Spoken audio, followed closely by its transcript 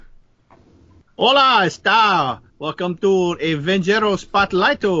Hola, está. Welcome to Avengero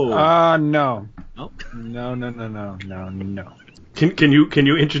Spotlighto. No. Nope. No. Can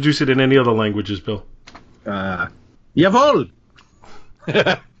you introduce it in any other languages, Bill? Jawohl.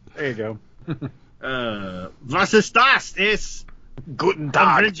 There you go. Was ist das? Es Guten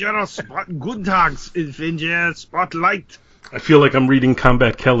Tag. Guten Tag, Avenger Spotlight. I feel like I'm reading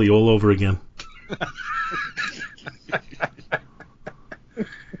Combat Kelly all over again.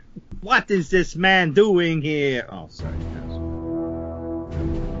 What is this man doing here? Oh, sorry, guys.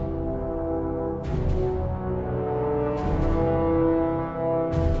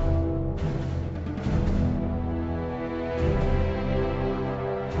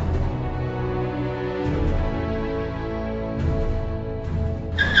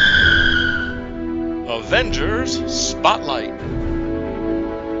 Avengers Spotlight.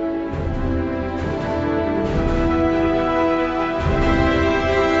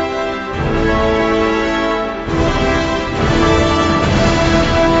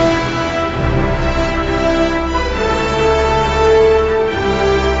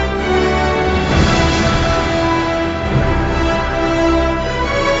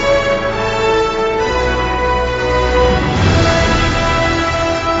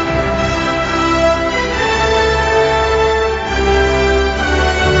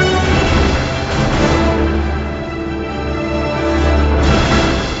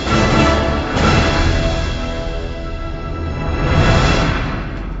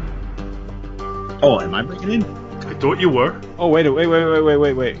 Oh, am I bringing in? I thought you were. Oh, wait. Notice.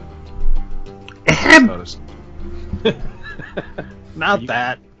 Not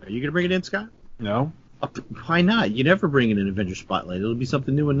that. Are you going to bring it in, Scott? No. Why not? You never bring in an Avenger Spotlight. It'll be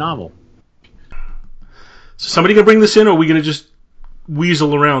something new and novel. So somebody gonna bring this in, or are we gonna just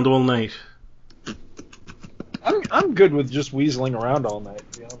weasel around all night? I'm good with just weaseling around all night,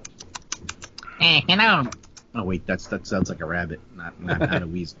 to be honest. Hello. Oh, wait, that sounds like a rabbit, not a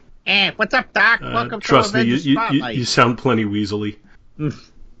weasel. What's up, Doc? Welcome Trust to me, Avenger Spotlight. you sound plenty weaselly.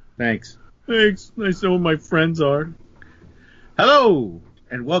 Thanks. Nice to know who my friends are. Hello,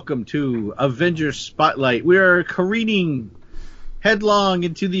 and welcome to Avengers Spotlight. We are careening headlong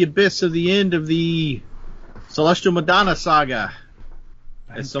into the abyss of the end of the Celestial Madonna saga.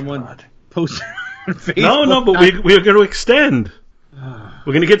 As someone posted on Facebook. No, but we're going to extend.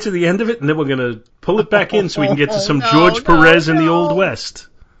 We're going to get to the end of it, and then we're going to pull it back in so we can get to some George Perez in the Old West.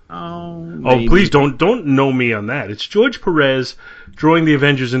 Oh, Please don't know me on that. It's George Perez drawing the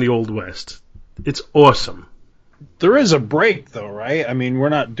Avengers in the Old West. It's awesome. There is a break, though, right? I mean, we're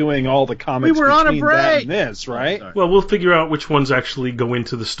not doing all the comics We were on a between break. that and this, right? Sorry. Well, we'll figure out which ones actually go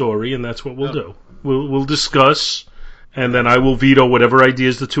into the story, and that's what we'll do. We'll discuss, and then I will veto whatever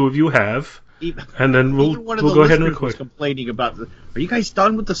ideas the two of you have, and then we'll go ahead and was record. complaining about are you guys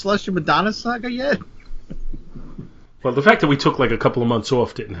done with the Celestial Madonna saga yet? Well, the fact that we took like a couple of months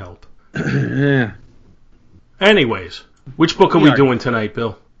off didn't help. Yeah. Anyways, which book are we doing tonight,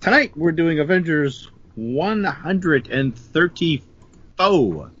 Bill? Tonight we're doing Avengers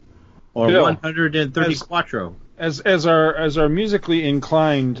 134 or Bill, 134. As our musically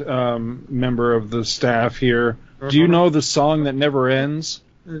inclined member of the staff here, do you know the song that never ends?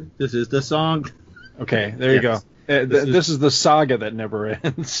 This is the song. Okay, there you go. This is the saga that never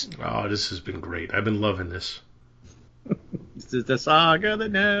ends. Oh, this has been great. I've been loving this. This is the saga that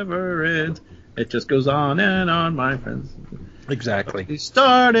never ends. It just goes on and on, my friends. Exactly. We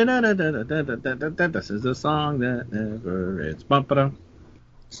started. This is the song that never ends. Bum-ba-dum.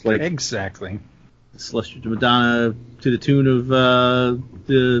 It's like Exactly. Celestial Madonna to the tune of the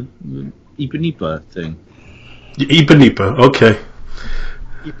Ipanema thing. Ipanema, okay.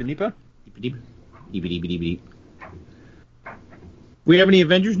 Ipanema? Ipanema. We have any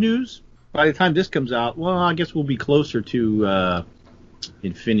Avengers news? By the time this comes out, well, I guess we'll be closer to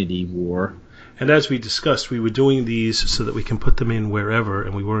Infinity War. And as we discussed, we were doing these so that we can put them in wherever,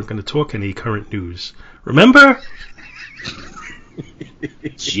 and we weren't going to talk any current news. Remember?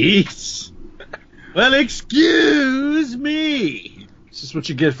 Jeez. Well, excuse me. This is what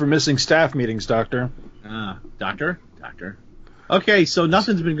you get for missing staff meetings, Doctor. Doctor. Okay, so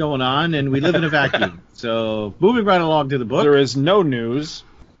nothing's been going on, and we live in a vacuum. So, moving right along to the book. There is no news.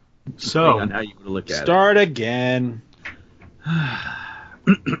 So, on how you want to look at Start again.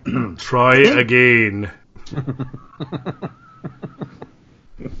 try again.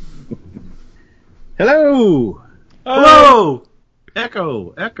 Hello. Hello!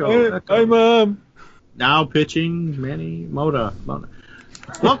 Echo. I'm Now pitching Manny Moda.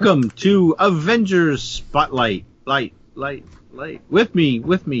 Welcome to Avengers Spotlight. Light. With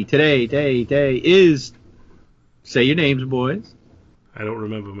me today is, say your names, boys. I don't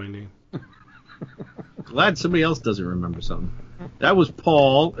remember my name. Glad somebody else doesn't remember something. That was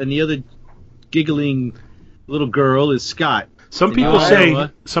Paul, and the other giggling little girl is Scott. Some people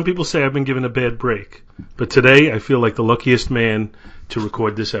say I've been given a bad break, but today I feel like the luckiest man to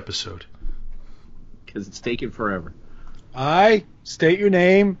record this episode. Because it's taken forever. I state your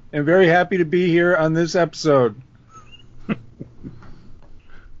name and very happy to be here on this episode.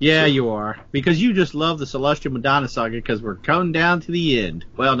 Yeah, you are. Because you just love the Celestial Madonna saga because we're coming down to the end.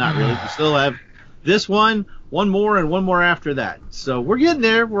 Well, not really. We still have this one more, and one more after that. So we're getting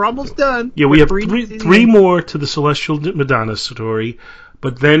there. We're almost done. Yeah, we have three more to the Celestial Madonna story,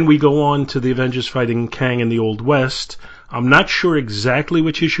 but then we go on to the Avengers fighting Kang in the Old West. I'm not sure exactly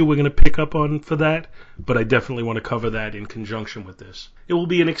which issue we're going to pick up on for that, but I definitely want to cover that in conjunction with this. It will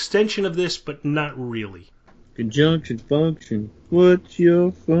be an extension of this, but not really. Conjunction function. What's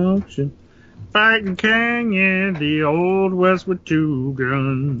your function? Fighting Kang in the Old West with two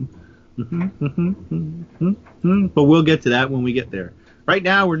guns. But we'll get to that when we get there. Right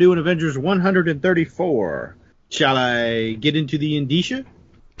now, we're doing Avengers 134. Shall I get into the indicia?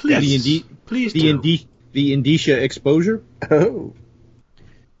 Please. Please do. The indicia exposure? Oh.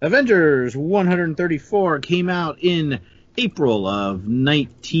 Avengers 134 came out in April of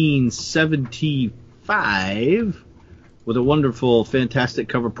 1975 with a wonderful, fantastic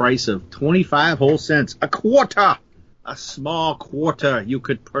cover price of 25 whole cents. A quarter! A small quarter. You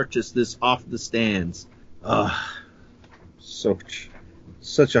could purchase this off the stands. Such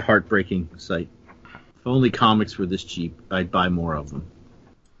a heartbreaking sight. If only comics were this cheap, I'd buy more of them.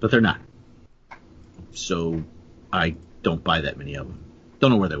 But they're not. So I don't buy that many of them.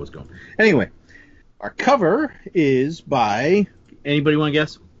 Don't know where that was going. Anyway, our cover is by... Anybody want to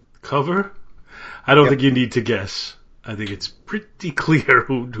guess? Cover? I don't think you need to guess. I think it's pretty clear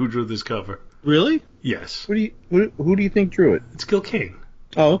who drew this cover. Really? Yes. Who do you think drew it? It's Gil Kane.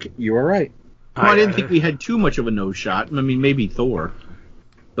 Oh, okay. You were right. Well, I didn't think we had too much of a nose shot. I mean, maybe Thor.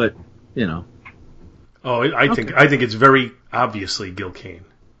 But, you know. Oh, I think it's very obviously Gil Kane.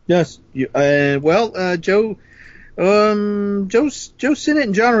 Yes. Joe Sinnott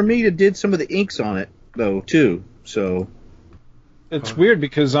and John Romita did some of the inks on it, though, too. So it's weird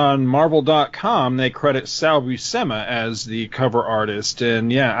because on Marvel.com they credit Sal Buscema as the cover artist,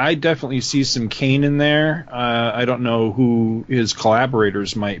 and yeah, I definitely see some Kane in there. I don't know who his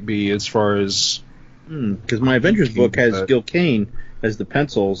collaborators might be as far as because my Avengers book has Gil Kane as the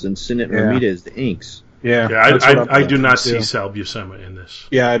pencils and Sinnott and Romita as the inks. Yeah, I do not see Sal Buscema in this.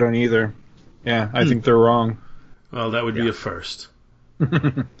 Yeah, I don't either. Yeah, I think they're wrong. Well, that would be a first.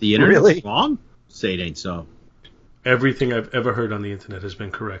 The internet's wrong? Say it ain't so. Everything I've ever heard on the internet has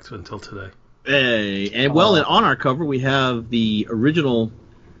been correct until today. And on our cover we have the original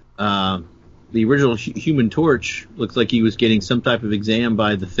Human Torch. Looks like he was getting some type of exam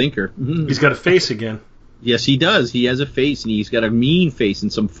by the Thinker. He's got a face again. Yes, he does. He has a face, and he's got a mean face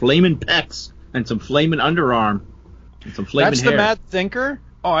and some flaming pecs and some flaming underarm and some flaming hair. That's the Mad Thinker?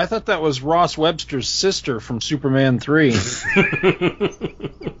 Oh, I thought that was Ross Webster's sister from Superman 3.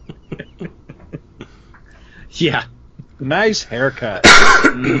 Yeah. Nice haircut.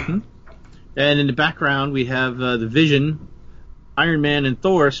 Mm-hmm. And in the background, we have the Vision, Iron Man, and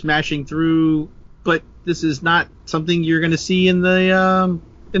Thor smashing through, but this is not something you're going to see in the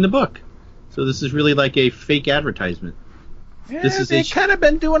book. So this is really like a fake advertisement. Yeah, they've kind of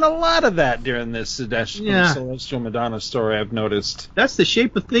been doing a lot of that during this Celestial Madonna story, I've noticed. That's the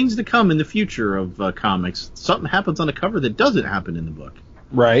shape of things to come in the future of comics. Something happens on the cover that doesn't happen in the book.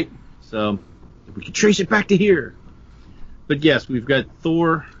 Right. So we can trace it back to here. But yes, we've got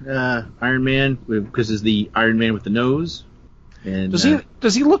Thor, Iron Man, because it's the Iron Man with the nose. And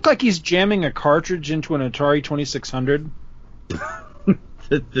does he look like he's jamming a cartridge into an Atari 2600?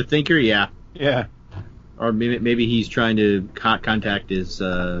 the Thinker, yeah. Yeah. Or maybe he's trying to contact his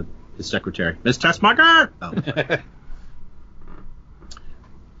secretary, Miss Tessmacher. Oh.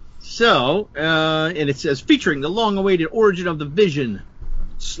 So, and it says, featuring the long-awaited origin of the Vision.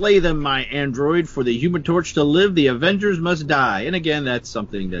 Slay them, my android. For the Human Torch to live, the Avengers must die. And again, that's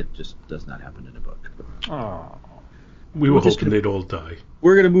something that just does not happen in the book. Oh. We were hoping they'd all die.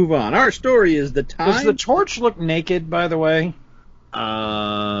 We're going to move on. Our story is the time... Does the Torch look naked, by the way?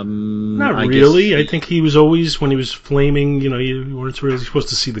 Not really. I think he was always, when he was flaming, you weren't really supposed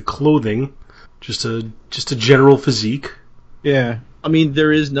to see the clothing. Just a general physique. Yeah. I mean,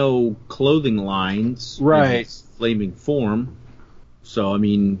 there is no clothing lines. Right. In his flaming form. So, I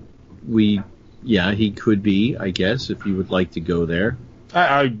mean, he could be, I guess, if you would like to go there.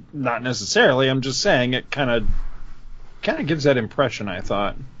 I not necessarily. I'm just saying it kind of gives that impression, I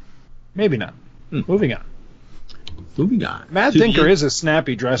thought. Maybe not. Moving on. Moving on. Mad Thinker is a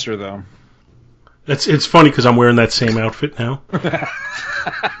snappy dresser, though. It's funny because I'm wearing that same outfit now.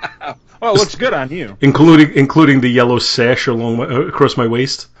 Well, it looks good on you. Including the yellow sash across my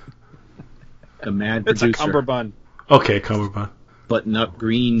waist. The mad producer. It's a cummerbund. Okay, cummerbund. Button-up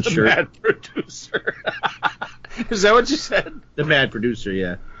green shirt. The mad producer. Is that what you said? The mad producer,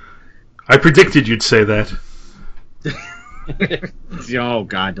 yeah. I predicted you'd say that. Oh,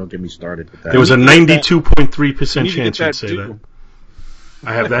 God, don't get me started with that. There was a 92.3% chance you'd say too. that.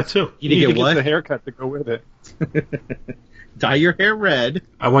 I have that, too. You need to get what? The haircut to go with it. Dye your hair red.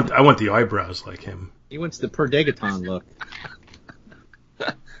 I want the eyebrows like him. He wants the Perdegaton look.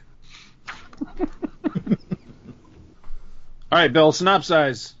 All right, Bill,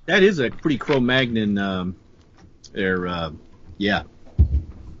 synopsize. That is a pretty Cro-Magnon, unibrow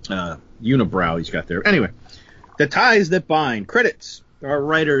he's got there. Anyway, The Ties That Bind. Credits. Our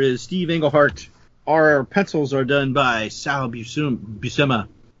writer is Steve Englehart. Our pencils are done by Sal Buscema.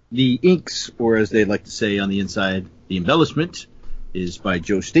 The inks, or as they like to say on the inside, the embellishment, is by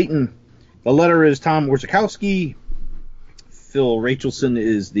Joe Staten. The letter is Tom Warzakowski. Phil Rachelson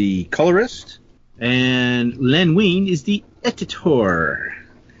is the colorist. And Len Wein is the editor.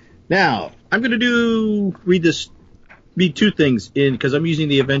 Now, I'm going to read two things in, because I'm using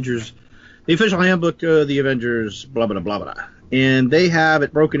the Avengers, the official handbook of the Avengers, blah, blah, blah, blah. And they have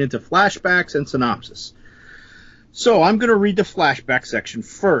it broken into flashbacks and synopsis. So I'm going to read the flashback section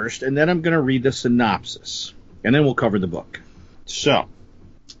first, and then I'm going to read the synopsis. And then we'll cover the book. So,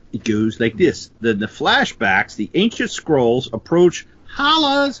 it goes like this. The flashbacks, the ancient scrolls approach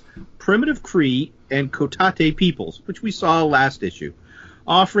Hala's primitive Kree and Kotate peoples, which we saw last issue,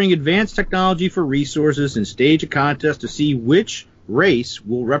 offering advanced technology for resources and stage a contest to see which race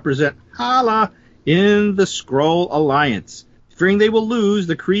will represent Hala in the Skrull Alliance. Fearing they will lose,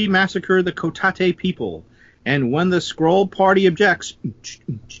 the Kree massacre the Kotate people. And when the Skrull party objects,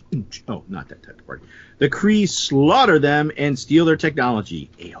 oh, not that type of party, the Kree slaughter them and steal their technology.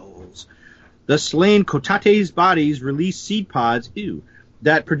 A-holes. The slain Kotate's bodies release seed pods,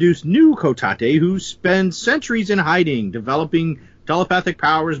 that produce new Kotate who spend centuries in hiding, developing telepathic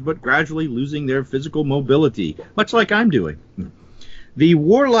powers but gradually losing their physical mobility, much like I'm doing. The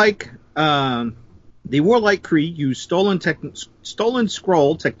warlike Kree use stolen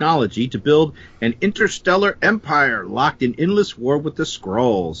Skrull technology to build an interstellar empire locked in endless war with the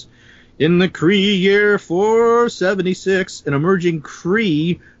Skrulls. In the Kree year 476, an emerging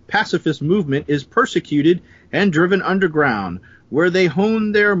Kree pacifist movement is persecuted and driven underground, where they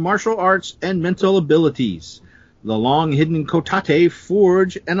hone their martial arts and mental abilities. The long-hidden Kotate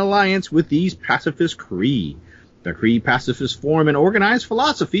forge an alliance with these pacifist Kree. The Kree pacifists form an organized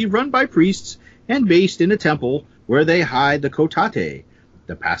philosophy run by priests and based in a temple where they hide the Kotate.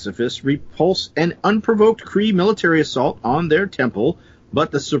 The pacifists repulse an unprovoked Kree military assault on their temple,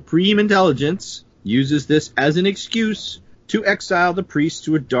 but the Supreme Intelligence uses this as an excuse to exile the priests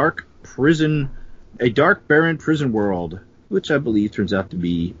to a dark, barren prison world, which I believe turns out to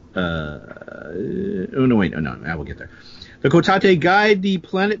be... I will get there. The Kotate guide the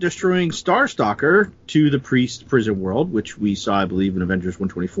planet-destroying Starstalker to the priest prison world, which we saw, I believe, in Avengers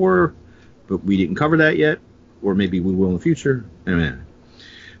 124, but we didn't cover that yet, or maybe we will in the future.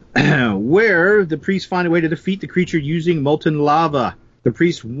 Where the priests find a way to defeat the creature using molten lava. The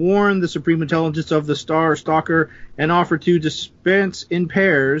priests warn the Supreme Intelligence of the Starstalker and offer to dispense in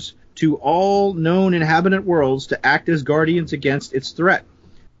pairs to all known inhabitant worlds to act as guardians against its threat.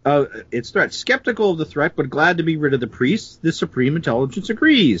 Skeptical of the threat, but glad to be rid of the priests, the Supreme Intelligence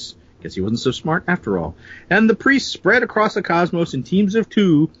agrees. Guess he wasn't so smart after all. And the priests spread across the cosmos in teams of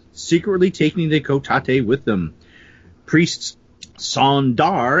 2, secretly taking the Kotate with them. Priests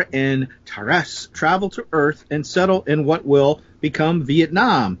Sondar and Taras travel to Earth and settle in what will become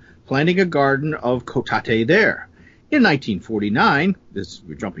Vietnam, planting a garden of Kotate there. In 1949,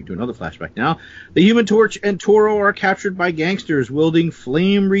 we're jumping to another flashback now, the Human Torch and Toro are captured by gangsters wielding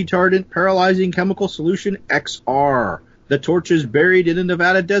flame-retardant paralyzing chemical solution XR. The Torch is buried in the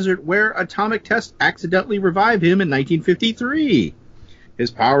Nevada desert where atomic tests accidentally revive him in 1953.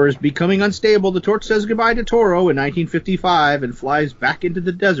 His powers becoming unstable, the Torch says goodbye to Toro in 1955 and flies back into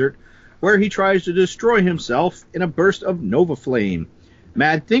the desert where he tries to destroy himself in a burst of nova flame.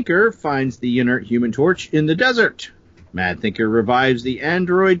 Mad Thinker finds the inert Human Torch in the desert. Mad Thinker revives the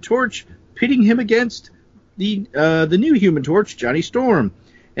android Torch, pitting him against the new Human Torch, Johnny Storm,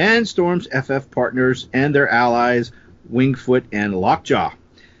 and Storm's FF partners and their allies, Wingfoot and Lockjaw.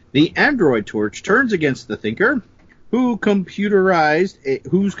 The android Torch turns against the Thinker, whose computerized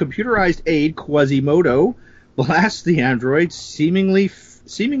aide, Quasimodo, blasts the android seemingly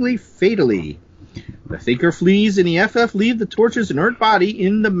fatally. The Thinker flees and the FF leave the Torch's inert body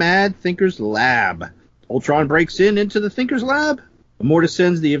in the Mad Thinker's lab. Ultron breaks into the Thinker's lab. Immortus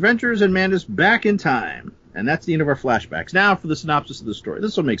sends the Avengers and Mantis back in time. And that's the end of our flashbacks. Now for the synopsis of the story.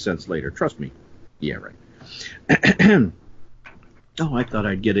 This will make sense later. Trust me. Yeah, right. Oh, I thought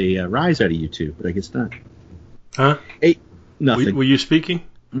I'd get a rise out of you two, but I guess not. Huh? Hey, nothing. Were you speaking?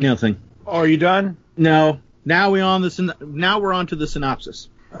 Nothing. Oh, are you done? No. Now we're on to the synopsis.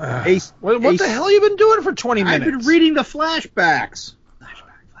 What the hell have you been doing for 20 minutes? I've been reading the flashbacks.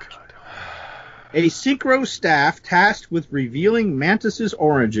 A Synchro staff tasked with revealing Mantis'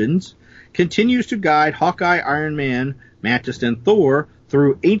 origins continues to guide Hawkeye, Iron Man, Mantis, and Thor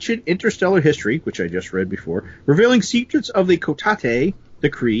through ancient interstellar history, which I just read before, revealing secrets of the Kotate, the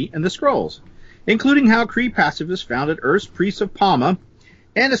Kree, and the Skrulls, including how Kree pacifists founded Earth's Priests of Palma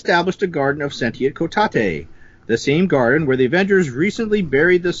and established a garden of sentient Kotate, the same garden where the Avengers recently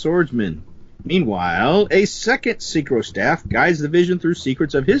buried the swordsman. Meanwhile, a second Synchro staff guides the Vision through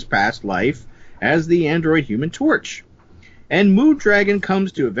secrets of his past life as the android Human Torch. And Moondragon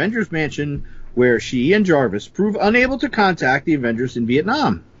comes to Avengers Mansion, where she and Jarvis prove unable to contact the Avengers in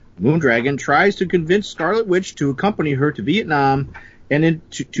Vietnam. Moondragon tries to convince Scarlet Witch to accompany her to Vietnam and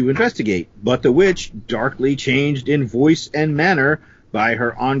to investigate, but the witch, darkly changed in voice and manner by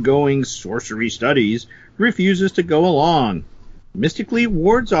her ongoing sorcery studies, refuses to go along. Mystically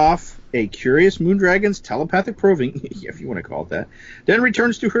wards off a curious Moondragon's telepathic probing, if you want to call it that, then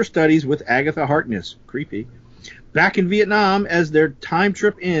returns to her studies with Agatha Harkness. Creepy. Back in Vietnam, as their time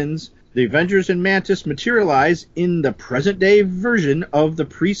trip ends, the Avengers and Mantis materialize in the present-day version of the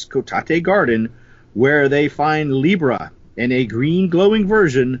Priest's Kotate Garden, where they find Libra and a green glowing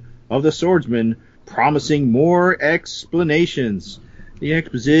version of the Swordsman, promising more explanations. The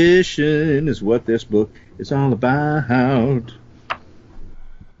exposition is what this book is all about.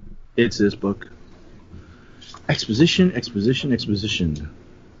 It's this book. Exposition, exposition, exposition.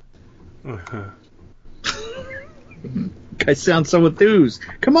 Uh-huh. Guys sound so enthused.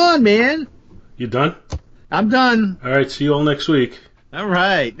 Come on, man. You done? I'm done. All right, see you all next week. All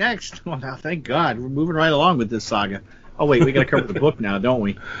right, next. Well, now, thank God. We're moving right along with this saga. Oh, wait, we got to cover the book now, don't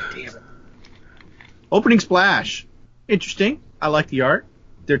we? Damn it. Opening splash. Interesting. I like the art.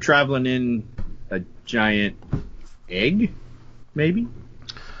 They're traveling in a giant egg, maybe?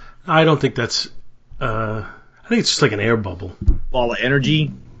 I don't think that's... I think it's just like an air bubble. Ball of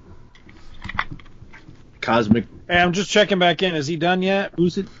energy. Cosmic. Hey, I'm just checking back in. Is he done yet?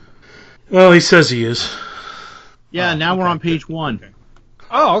 Who's it? Well, he says he is. Yeah, now we're on page 1. Okay.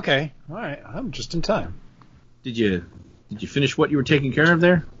 Oh, okay. All right. I'm just in time. Did you finish what you were taking care of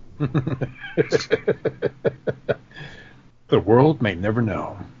there? The world may never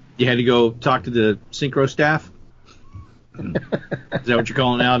know. You had to go talk to the Synchro staff? Is that what you're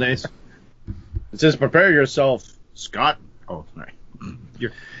calling nowadays? It says prepare yourself, Scott. Oh, sorry.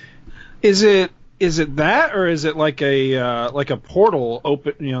 Is it that, or is it like a portal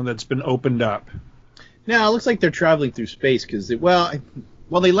open, that's been opened up? No, it looks like they're traveling through space because they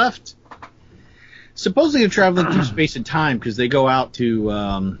left. Supposedly they're traveling through space and time because they go out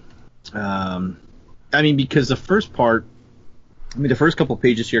to. Because the first part, the first couple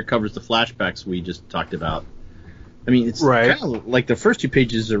pages here covers the flashbacks we just talked about. It's right. Kind of like the first 2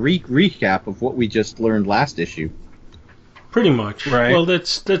 pages is a recap of what we just learned last issue. Pretty much. Right. Well,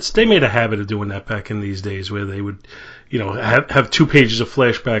 that's they made a habit of doing that back in these days, where they would, have 2 pages of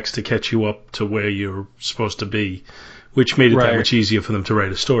flashbacks to catch you up to where you're supposed to be, which made it that much easier for them to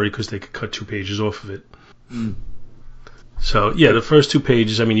write a story because they could cut 2 pages off of it. Mm. So yeah, the first 2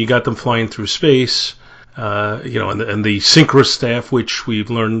 pages. You got them flying through space, and the Synchro staff, which we've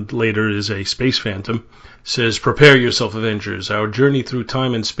learned later is a space phantom, says, "Prepare yourself, Avengers. Our journey through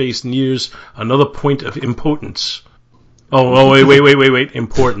time and space nears another point of impotence." Oh, wait.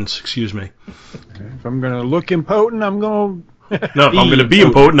 Importance, excuse me. If I'm going to look impotent, I'm going to... No, if I'm going to be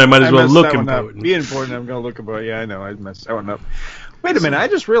impotent, I might as well look impotent. Be important, I'm going to look impotent. Yeah, I know, I messed that one up. Wait a minute, I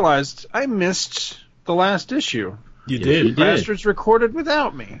just realized I missed the last issue. You did. You bastards recorded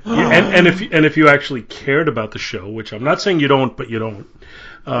without me. And if you actually cared about the show, which I'm not saying you don't, but you don't,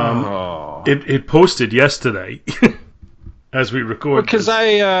 it posted yesterday as we record. Because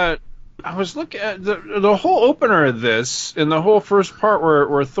I was looking at the whole opener of this, in the whole first part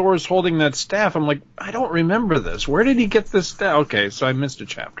where Thor's holding that staff. I'm like, I don't remember this. Where did he get this staff? Okay, so I missed a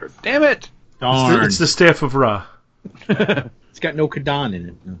chapter. Damn it! It's the staff of Ra. It's got no Kadan in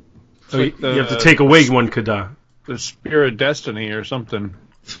it. No. So you have to take away one Kadan. The Spear of Destiny or something.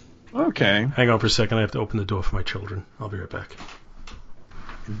 Okay. Hang on for a second. I have to open the door for my children. I'll be right back.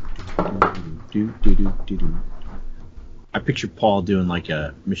 I picture Paul doing like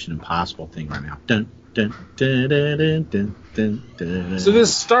a Mission Impossible thing right now. Dun, dun, dun, dun, dun, dun, dun, dun. So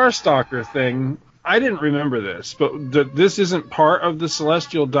this Starstalker thing, I didn't remember this, but this isn't part of the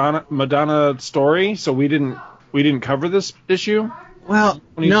Celestial Madonna story, so we didn't cover this issue. Well,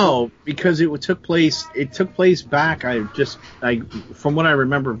 no, because it took place back. From what I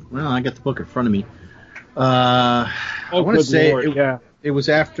remember. Well, I got the book in front of me. I want to say it was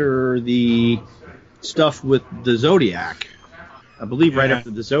after the stuff with the Zodiac. I believe right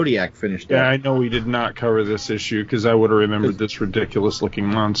after the Zodiac finished up. Yeah, I know we did not cover this issue because I would have remembered this ridiculous-looking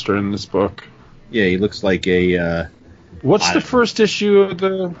monster in this book. Yeah, he looks like a... What's the first issue of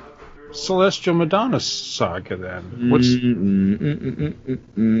the Celestial Madonna saga, then?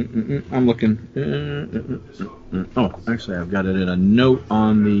 I'm looking. Oh, actually, I've got it in a note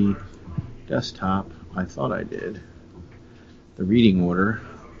on the desktop. I thought I did. The reading order.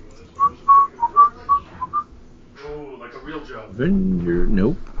 Real job. Avenger,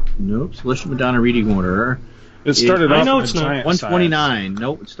 nope. Celestial Madonna reading order. It started off with it's not 129.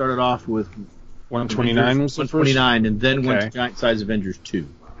 Nope, it started off with 129 was the first? 129, and then went to Giant Size Avengers 2.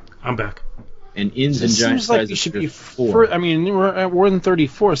 I'm back. And ends in Giant Size Avengers 4. I mean, we're in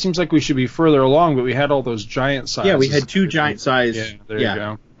 34. It seems like we should be further along, but we had all those giant sizes. Yeah, we had 2 giant size. Yeah, there you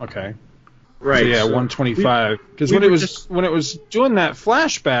go. Okay. Right. So, yeah, 125. Because when it was doing that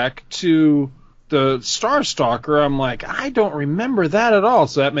flashback to the Starstalker, I'm like, I don't remember that at all.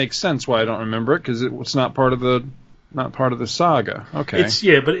 So that makes sense why I don't remember it, because it's not part of the saga. Okay.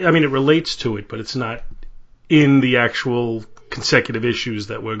 But I mean, it relates to it, but it's not in the actual consecutive issues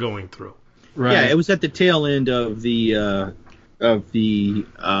that we're going through. Right. Yeah, it was at the tail end of the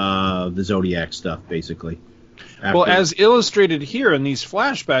Zodiac stuff, basically. Well, as illustrated here in these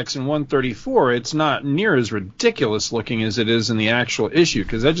flashbacks in 134, it's not near as ridiculous looking as it is in the actual issue,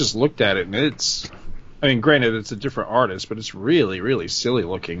 because I just looked at it, and I mean, granted, it's a different artist, but it's really, really silly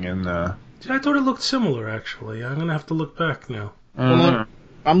looking. And I thought it looked similar, actually. I'm going to have to look back now. Well,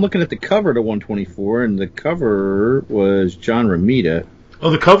 I'm looking at the cover to 124, and the cover was John Romita. Oh,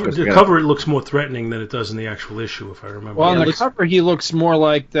 the cover, it looks more threatening than it does in the actual issue, if I remember. Well, on the cover, he looks more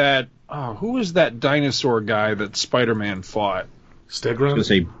like that. Oh, who was that dinosaur guy that Spider-Man fought? I Stegron? was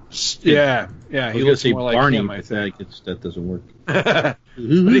going to say... Yeah, he looks more like Barney, him, I think. That doesn't work. But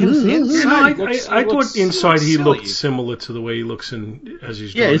inside, I thought inside he looked similar to the way he looks as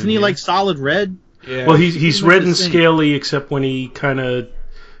he's drawn. Yeah, isn't he like solid red? Yeah. Well, he's red and scaly, except when he kind of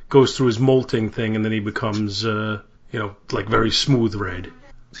goes through his molting thing, and then he becomes, like very smooth red.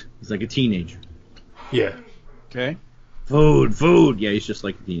 He's like a teenager. Yeah. Okay. Food. Yeah, he's just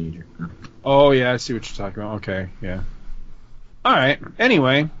like a teenager. Oh, yeah, I see what you're talking about. Okay, yeah. All right.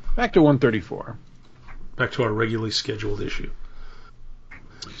 Anyway, back to 134. Back to our regularly scheduled issue.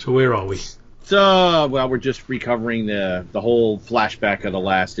 So where are we? So, well, we're just recovering the whole flashback of the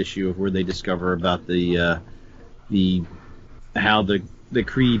last issue of where they discover about how the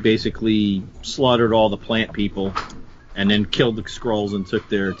Kree basically slaughtered all the plant people and then killed the Skrulls and took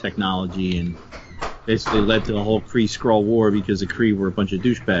their technology and basically led to the whole Kree-Skrull war because the Kree were a bunch of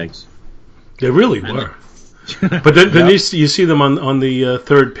douchebags. They really were. But then you see them on the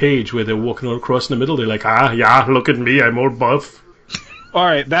third page where they're walking across in the middle. They're like, look at me, I'm all buff. All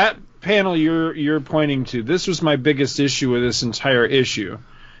right, that panel you're pointing to, this was my biggest issue with this entire issue.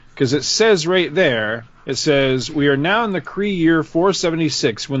 Because it says right there, it says, we are now in the Kree year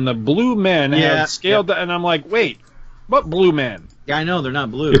 476 when the Blue Men have scaled down. And I'm like, wait, what Blue Men? Yeah, I know, they're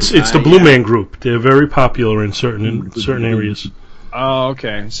not blue. It's the Blue Man Group. They're very popular in certain areas. Oh,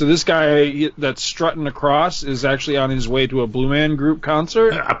 okay. So this guy that's strutting across is actually on his way to a Blue Man Group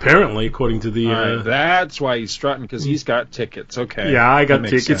concert? Apparently, according to the... Right, that's why he's strutting, because he's got tickets. Okay. Yeah, I got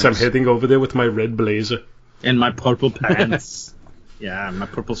tickets. Sense. I'm heading over there with my red blazer. And my purple pants. Yeah, my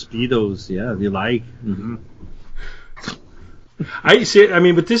purple Speedos. Yeah, if you like. Mm-hmm. I see. I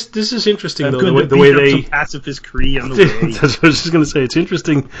mean, but this is interesting though. The way they pacifist Kree on the way. That's what I was just going to say. It's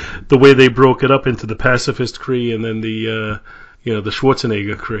interesting the way they broke it up into the pacifist Kree and then the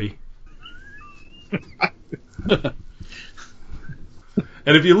Schwarzenegger Kree.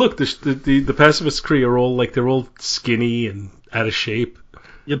 And if you look, the pacifist Kree are all they're all skinny and out of shape.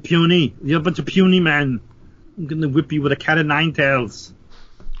 You're puny. You're a bunch of puny men. I'm gonna whip you with a cat of nine tails.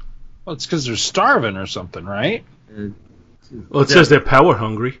 Well, it's because they're starving or something, right? Well, it says they're power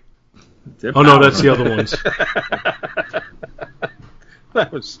hungry. No, that's the other ones.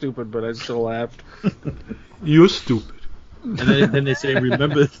 That was stupid, but I still laughed. You're stupid. And then they say,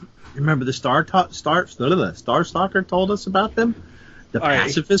 remember the Starstalker told us about them? The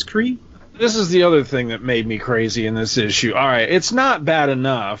pacifist Kree? This is the other thing that made me crazy in this issue. All right, it's not bad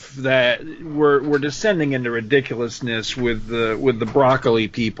enough that we're descending into ridiculousness with the broccoli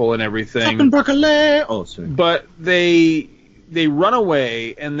people and everything. Fucking broccoli! Oh, sorry. But they run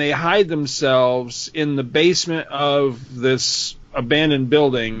away and they hide themselves in the basement of this abandoned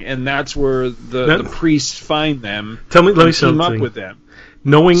building, and that's where the priests find them. Let me team something. up with them.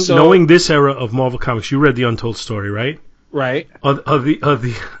 Knowing this era of Marvel Comics, you read the Untold Story, right? Right. Are the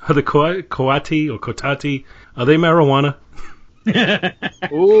Coati or Kotati, are they marijuana?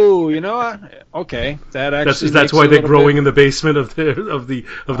 Ooh, you know what? Okay, that's why they're growing in the basement of the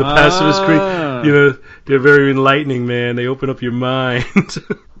Pacifist Creek. You know, they're very enlightening, man. They open up your mind.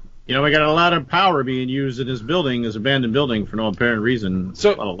 You know, we got a lot of power being used in this building, this abandoned building, for no apparent reason.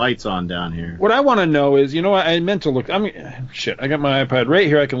 So, a lot of lights on down here. What I want to know is, you know what? I meant to look. I got my iPad right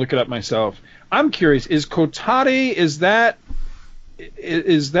here. I can look it up myself. I'm curious. Is Kotati? Is that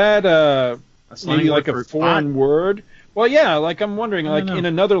maybe like a foreign word? Well, yeah. Like I'm wondering, like in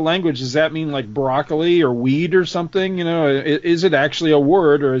another language, does that mean like broccoli or weed or something? You know, is it actually a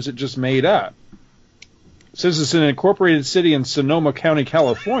word or is it just made up? It says it's an incorporated city in Sonoma County,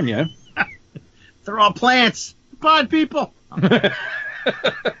 California. They're all plants. Pod people.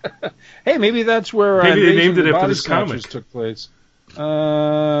 Hey, maybe that's where maybe they named it after this comic took place.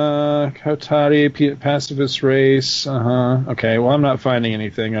 Kotati, pacifist race. Okay, well, I'm not finding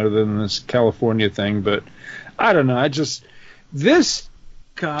anything other than this California thing, but I don't know.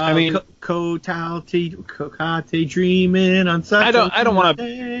 Kotati dreaming on such I don't want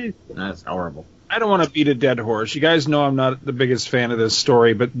to. That's horrible. I don't want to beat a dead horse. You guys know I'm not the biggest fan of this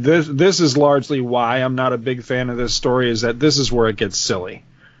story, but this is largely why I'm not a big fan of this story, is that this is where it gets silly.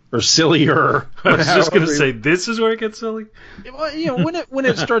 Or sillier. I was just going to say, this is where it gets silly? Well, you know, when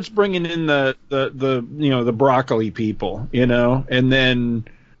it starts bringing in the broccoli people, you know, and then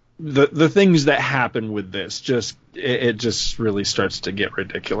the things that happen with this, it just really starts to get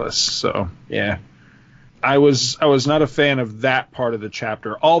ridiculous. So, yeah. I was not a fan of that part of the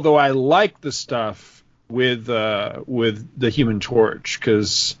chapter, although I like the stuff with the Human Torch,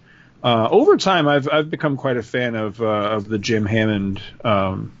 because over time I've become quite a fan of the Jim Hammond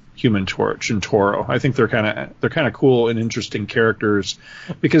Human Torch and Toro. I think they're kind of cool and interesting characters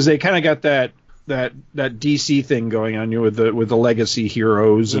because they kind of got that DC thing going on, you know, with the legacy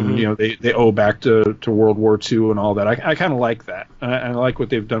heroes, and you know they owe back to World War II and all that. I kind of like that. I like what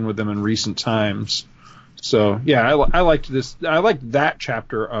they've done with them in recent times. So yeah, I liked this. I liked that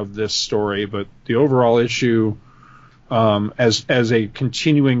chapter of this story, but the overall issue, as a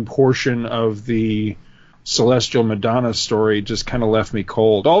continuing portion of the Celestial Madonna story, just kind of left me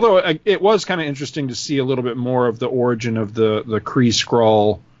cold. Although it was kind of interesting to see a little bit more of the origin of the Kree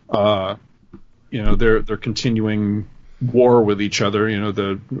Skrull. You know, their continuing war with each other. You know,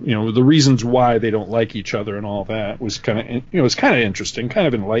 the reasons why they don't like each other and all that was kind of it's kind of interesting, kind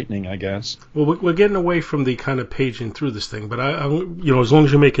of enlightening, I guess. Well, we're getting away from the kind of paging through this thing, but I you know, as long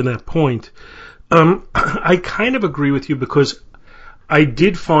as you're making that point, I kind of agree with you, because I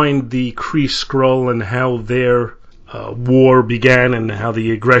did find the Kree Skrull and how their war began and how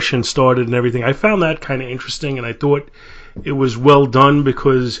the aggression started and everything. I found that kind of interesting, and I thought it was well done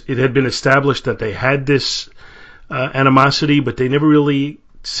because it had been established that they had this animosity, but they never really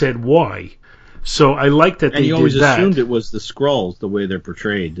said why. So I liked that they did that. And you always assumed it was the Skrulls, the way they're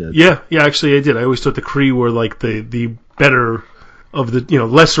portrayed. Yeah, actually I did. I always thought the Kree were like the better of the, you know,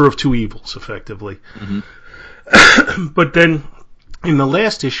 lesser of two evils, effectively. Mm-hmm. But then in the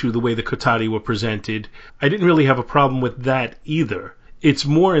last issue, the way the Kotati were presented, I didn't really have a problem with that either. It's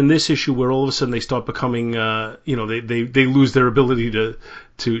more in this issue where all of a sudden they start becoming, you know, they lose their ability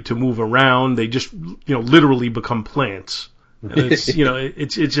to move around. They just, you know, literally become plants. And it's, you know,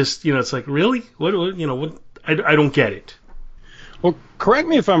 it's just, you know, it's like, really? What you know, what? I don't get it. Well, correct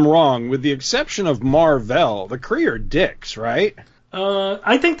me if I'm wrong. With the exception of Mar-Vell, the Kree are dicks, right?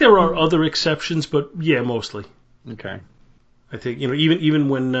 I think there are other exceptions, but yeah, mostly. Okay. I think, you know, even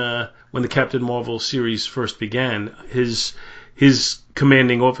when the Captain Marvel series first began, his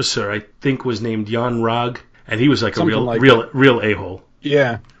commanding officer, I think, was named Jan Rog, and he was like something a real a-hole.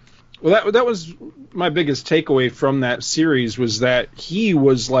 Yeah. Well, that was my biggest takeaway from that series, was that he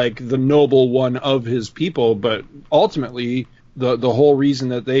was like the noble one of his people, but ultimately the whole reason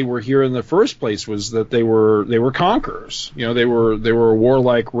that they were here in the first place was that they were conquerors. You know, they were a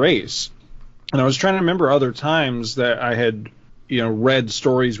warlike race. And I was trying to remember other times that I had, you know, read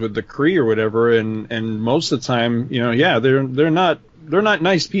stories with the Kree or whatever, and most of the time, you know, yeah, they're not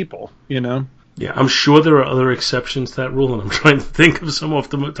nice people, you know. Yeah, I'm sure there are other exceptions to that rule, and I'm trying to think of some off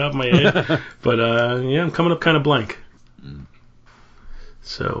the top of my head. But yeah, I'm coming up kind of blank.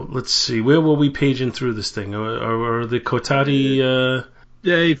 So let's see. Where will we paging through this thing? Are the Kotati?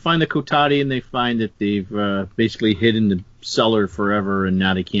 They find the Kotati and they find that they've basically hid in the cellar forever, and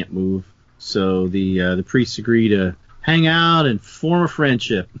now they can't move. So the priests agree to hang out and form a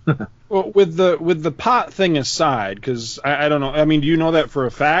friendship. Well, with the pot thing aside, because I don't know. I mean, do you know that for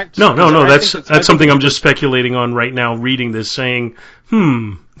a fact? No. That's something I'm just speculating on right now. Reading this, saying,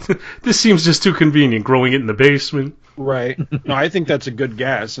 this seems just too convenient. Growing it in the basement. Right. No, I think that's a good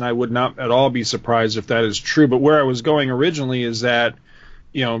guess, and I would not at all be surprised if that is true. But where I was going originally is that,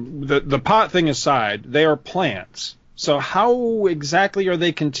 the pot thing aside, they are plants. So how exactly are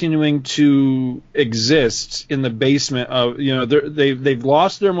they continuing to exist in the basement of, they've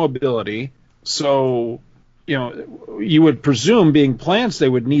lost their mobility. So, you would presume being plants, they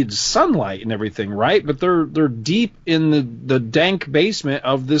would need sunlight and everything, right? But they're deep in the dank basement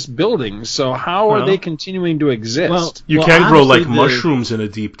of this building. So how are they continuing to exist? Well, you can grow like mushrooms in a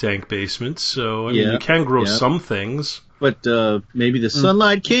deep dank basement. So, you can grow some things. But maybe the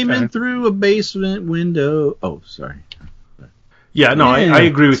sunlight came in through a basement window. Oh, sorry. Yeah, no, I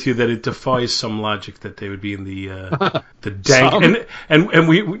agree with you that it defies some logic that they would be in the dank, and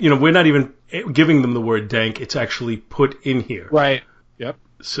we're not even giving them the word dank. It's actually put in here, right? Yep.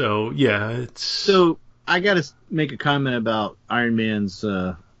 So yeah, So I got to make a comment about Iron Man's.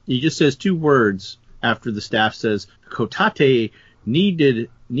 He just says 2 words after the staff says Kotate need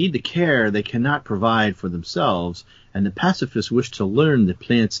the care they cannot provide for themselves, and the pacifists wish to learn the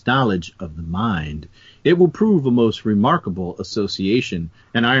plant's knowledge of the mind. It will prove a most remarkable association.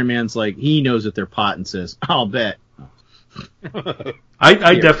 And Iron Man's like, he knows that they're pot and says, I'll bet.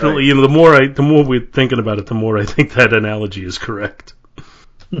 I definitely, right. the more we're thinking about it, the more I think that analogy is correct.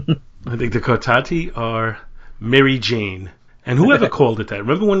 I think the Kotati are Mary Jane. And whoever called it that?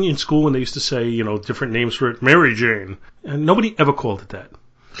 Remember when in school when they used to say, different names for it? Mary Jane. And nobody ever called it that.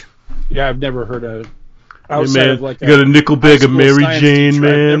 Yeah, I've never heard of it. Hey man, you got a nickel bag of Mary Jane,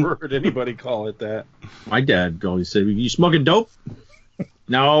 man. I've never heard anybody call it that. My dad always said, "You smoking dope?"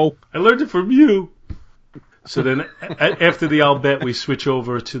 No, I learned it from you. So then, after the I'll bet, we switch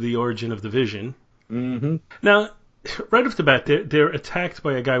over to the origin of the Vision. Mm-hmm. Now, right off the bat, they're attacked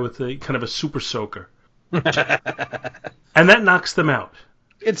by a guy with a kind of a super soaker, and that knocks them out.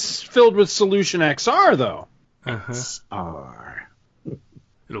 It's filled with Solution XR, though. XR.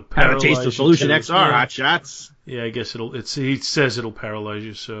 It'll paralyze taste of Solution XR, hot shots. Yeah, I guess he says it'll paralyze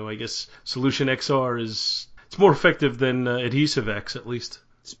you, so I guess Solution XR it's more effective than Adhesive X, at least.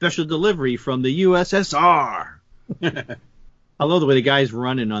 Special delivery from the USSR. I love the way the guy's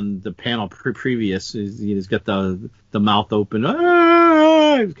running on the panel previous. He's got the mouth open.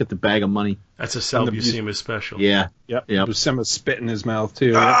 He's got the bag of money. That's a Sal Buscema special. Yeah. Yep. Buscema spit in his mouth,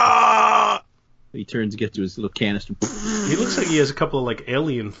 too. He turns to get to his little canister. He looks like he has a couple of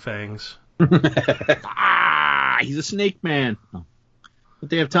alien fangs. He's a snake man. But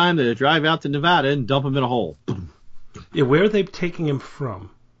they have time to drive out to Nevada and dump him in a hole. Yeah, where are they taking him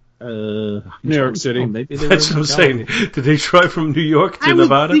from? New York City. That's what I'm saying. Did they drive from New York to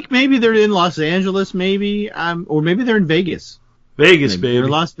Nevada? I think maybe they're in Los Angeles, or maybe they're in Vegas. Vegas, baby. They're in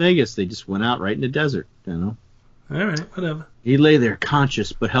Las Vegas. They just went out right in the desert, All right, whatever. He lay there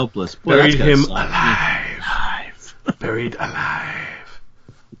conscious but helpless. Buried him alive. Buried alive.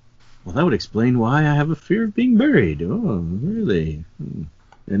 Well, that would explain why I have a fear of being buried. Oh, really? And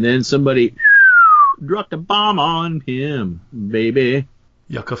then somebody dropped a bomb on him, baby.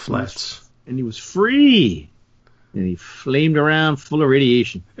 Yucca Flats. And he was free. And he flamed around full of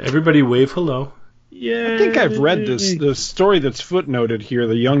radiation. Everybody wave hello. Yeah. I think I've read the story that's footnoted here,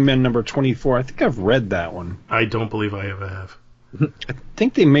 The Young Men number 24. I think I've read that one. I don't believe I ever have. I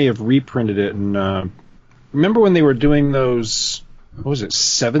think they may have reprinted it. And remember when they were doing those,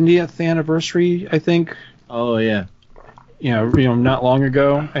 70th anniversary, I think? Oh, yeah. Not long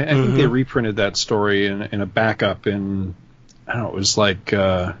ago. I think they reprinted that story in a backup in, I don't know, it was like,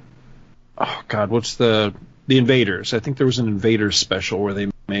 what's the Invaders. I think there was an Invaders special where they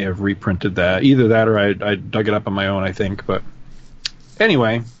may have reprinted that. Either that or I dug it up on my own, I think. But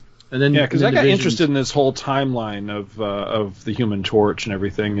anyway, and then because I got interested in this whole timeline of the Human Torch and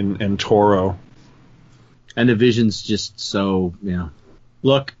everything and Toro. And the Vision's just so,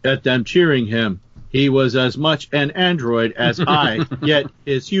 look at them cheering him. He was as much an android as I, yet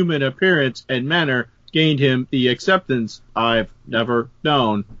his human appearance and manner gained him the acceptance I've never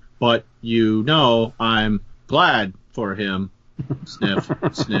known. But I'm glad for him. Sniff,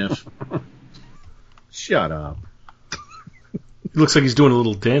 sniff. Shut up. It looks like he's doing a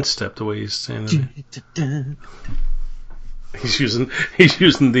little dance step the way he's saying it. He's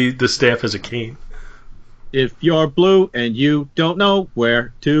using the staff as a cane. If you're blue and you don't know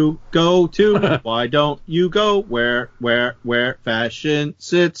where to go to, why don't you go where fashion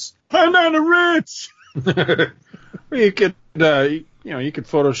sits? Banana Ritz! You could, you could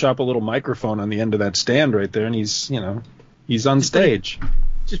Photoshop a little microphone on the end of that stand right there, and he's on stage.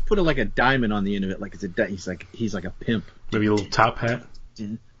 Just put like a diamond on the end of it, like it's he's like a pimp. Maybe a little top hat.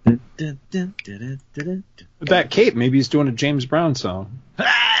 With that cape, maybe he's doing a James Brown song.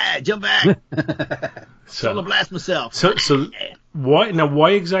 Ah, jump back! Solar blast myself. So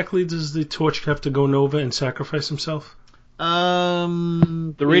why exactly does the Torch have to go Nova and sacrifice himself?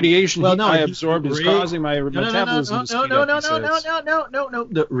 The radiation I absorbed is causing my metabolism to speed up. No.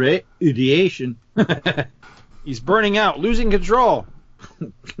 The radiation. He's burning out, losing control.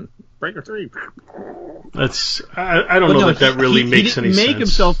 Breaker 3. I don't know that really makes any sense. He didn't make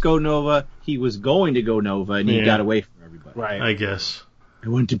himself go Nova. He was going to go Nova, and he got away from everybody. Right. I guess. I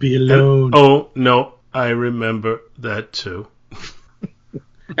want to be alone. No, I remember that too.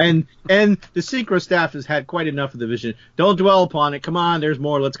 And the Synchro staff has had quite enough of the vision. Don't dwell upon it. Come on, there's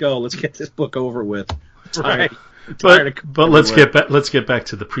more. Let's go. Let's get this book over with. Right. But let's get back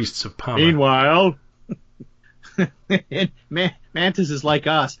to the Priests of Palma. Meanwhile, Mantis is like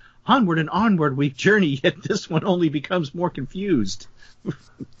us. Onward and onward we journey, yet this one only becomes more confused.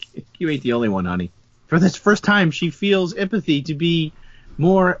 You ain't the only one, honey. For this first time, she feels empathy to be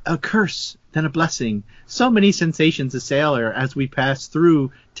more a curse than a blessing. So many sensations assail her as we pass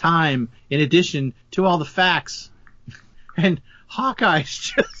through time, in addition to all the facts. And Hawkeye's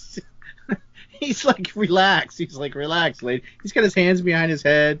just... He's like, relax. He's like, relax, lady. He's got his hands behind his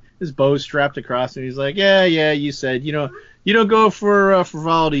head, his bow strapped across him. He's like, yeah, you said, you don't go for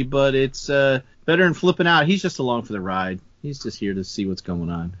frivolity, but it's better than flipping out. He's just along for the ride. He's just here to see what's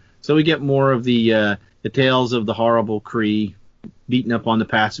going on. So we get more of the tales of the horrible Kree beating up on the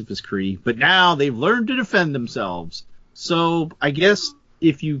pacifist Kree. But now they've learned to defend themselves. So I guess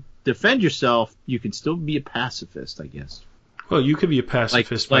if you defend yourself, you can still be a pacifist, I guess. Well, you could be a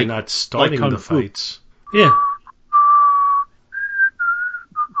pacifist by not starting the fights. Yeah.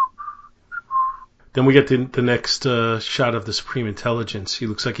 Then we get the next shot of the Supreme Intelligence. He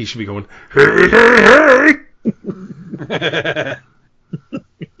looks like he should be going, hey!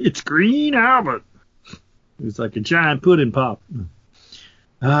 It's Green Albert. It's like a giant pudding pop.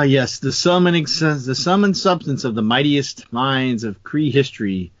 Ah, yes, the summoned substance of the mightiest minds of Kree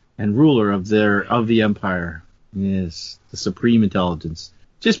history and ruler of the Empire. Yes, the Supreme Intelligence.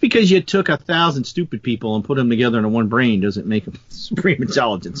 Just because you took 1,000 stupid people and put them together into one brain doesn't make them Supreme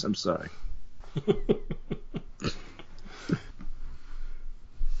Intelligence. I'm sorry.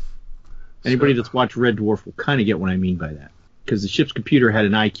 Anybody that's watched Red Dwarf will kind of get what I mean by that. Because the ship's computer had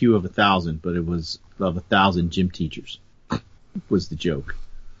an IQ of 1,000, but it was of 1,000 gym teachers. Was the joke.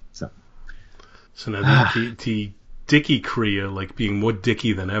 So now the Dicky Kree are like being more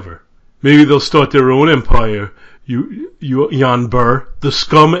Dicky than ever. Maybe they'll start their own empire. You Jan Burr, the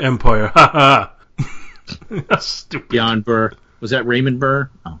Scum Empire. Ha ha. Stupid. Jan Burr. Was that Raymond Burr?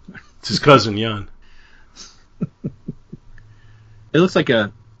 Oh. It's his cousin, Jan. It looks like I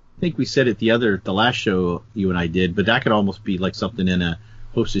think we said it the last show you and I did, but that could almost be like something in a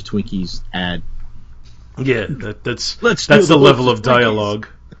Hostess Twinkies ad. Yeah, that's the level of dialogue.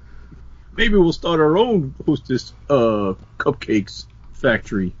 Maybe we'll start our own Hostess cupcakes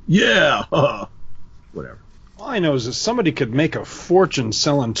factory. Yeah. Whatever. All I know is that somebody could make a fortune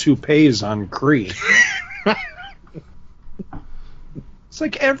selling toupees on Kree. It's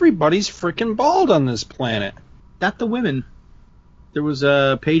like everybody's freaking bald on this planet. Not the women. There was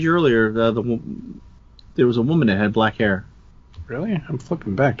a page earlier. There was a woman that had black hair. Really? I'm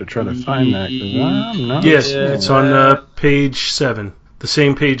flipping back to try to find that. Yes, it's on page 7. The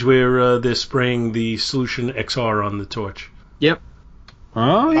same page where they're spraying the Solution XR on the Torch. Yep.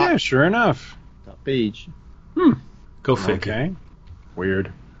 Oh, yeah, sure enough. Top page. Go figure. Okay.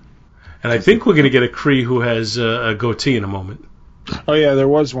 Weird. And I think we're going to get a Kree who has a goatee in a moment. Oh, yeah, there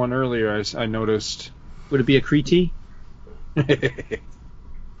was one earlier I noticed. Would it be a Kree tee?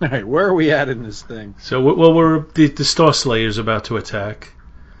 All right, where are we at in this thing? So, we're the Star Slayer's about to attack.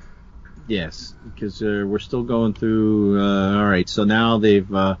 Yes, because we're still going through. All right, so now they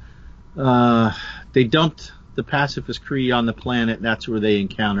dumped the pacifist Kree on the planet. That's where they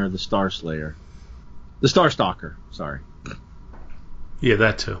encounter the Star Slayer, the Star Stalker. Sorry. Yeah,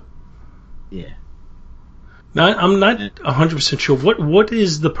 that too. Yeah. Now, I'm not 100% sure. What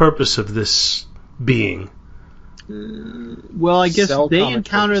is the purpose of this being? Well, I guess they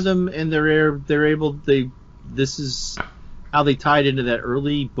encounter them, and they're able. This is how they tied into that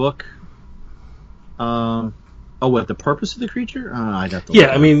early book. What the purpose of the creature? I'd have to.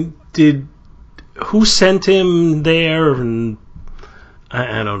 Yeah, I mean, who sent him there? And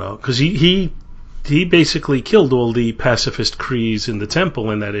I don't know, because he basically killed all the pacifist Krees in the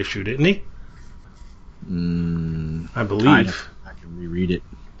temple in that issue, didn't he? I believe. I can reread it.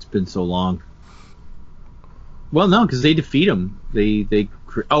 It's been so long. Well, no, because they defeat him.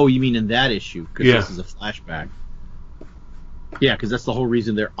 Oh, you mean in that issue? Because this is a flashback. Yeah, because that's the whole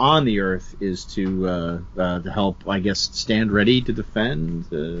reason they're on the Earth is to help, I guess, stand ready to defend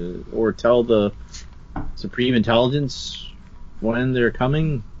or tell the Supreme Intelligence when they're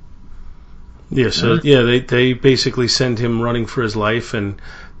coming. Yeah, so they basically send him running for his life, and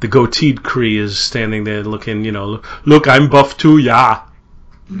the goateed Kree is standing there looking, look, I'm buff too, yeah.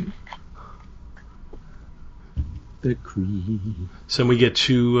 The Kree. So we get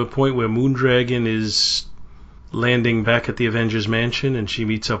to a point where Moondragon is landing back at the Avengers Mansion, and she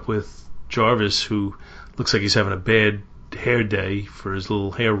meets up with Jarvis, who looks like he's having a bad hair day for his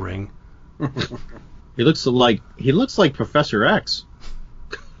little hair ring. He looks like Professor X,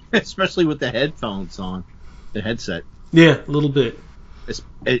 especially with the headphones on, the headset. Yeah, a little bit.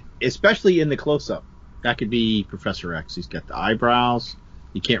 Especially in the close-up. That could be Professor X. He's got the eyebrows.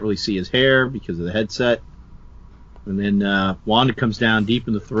 You can't really see his hair because of the headset. And then Wanda comes down deep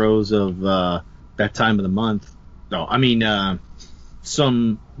in the throes of that time of the month. No, I mean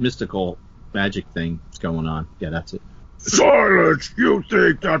some mystical magic thing is going on. Yeah, that's it. Silence! You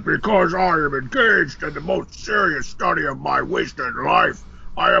think that because I am engaged in the most serious study of my wasted life,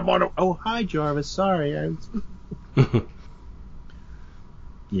 I am on a... Oh, hi, Jarvis. Sorry.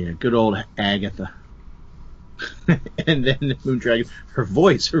 Yeah, good old Agatha. And then the Moondragon, her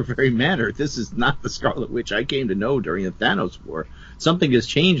voice, her very manner. This is not the Scarlet Witch I came to know during the Thanos War. Something has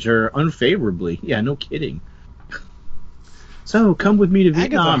changed her unfavorably. Yeah, no kidding. So, come with me to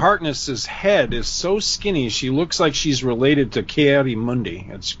Vietnam. Agatha Harkness's head is so skinny, she looks like she's related to Ki-Adi-Mundi.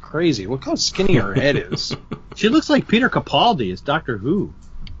 It's crazy. Look how skinny her head is. She looks like Peter Capaldi as Doctor Who.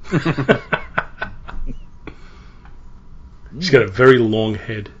 She's got a very long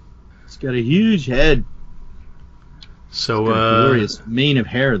head. She's got a huge head. So, a glorious mane of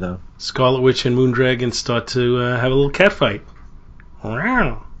hair, though. Scarlet Witch and Moondragon start to have a little cat fight.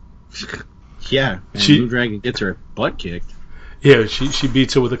 Wow. Yeah, and Moondragon gets her butt kicked. Yeah, she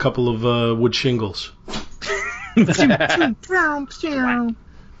beats her with a couple of wood shingles. Wood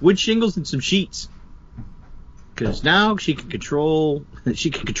shingles and some sheets. Because now she can control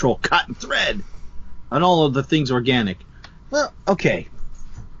cotton thread and all of the things organic. Well, okay.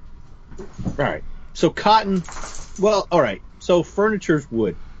 All right. So cotton. Well, all right. So furniture's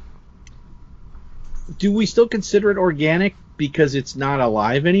wood. Do we still consider it organic because it's not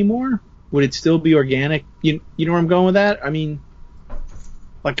alive anymore? Would it still be organic? You know where I'm going with that? I mean,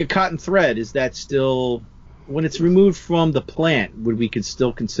 like a cotton thread, is that still, when it's removed from the plant, would we could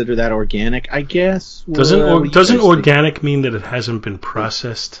still consider that organic? I guess. Doesn't organic mean that it hasn't been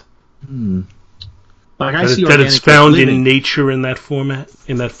processed? Like I see that it's found in nature in that format,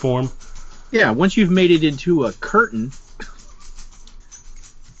 in that form. Yeah, once you've made it into a curtain.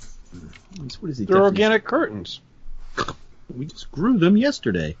 What is it? They're organic curtains. We just grew them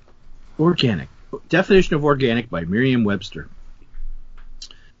yesterday. Organic. Definition of organic by Merriam-Webster.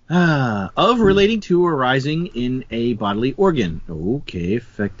 Of relating to or arising in a bodily organ. Okay,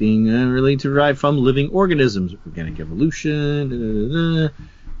 affecting, relating to derived from living organisms. Organic evolution.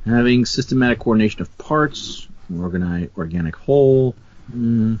 Having systematic coordination of parts. Organic whole.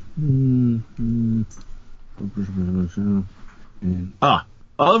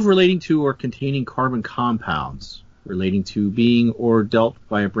 Of relating to or containing carbon compounds. Relating to being or dealt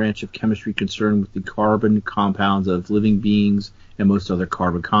by a branch of chemistry concerned with the carbon compounds of living beings and most other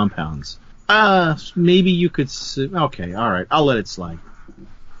carbon compounds. Maybe you could... Okay, alright, I'll let it slide.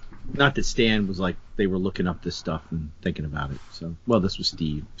 Not that Stan was like, they were looking up this stuff and thinking about it. So, well, this was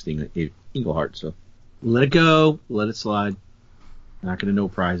Steve Englehart, so... Let it go, let it slide. Not going to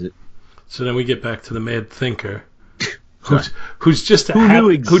no-prize it. So then we get back to the Mad Thinker, who just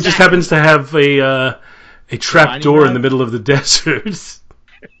happens to have a trap door in the middle of the desert.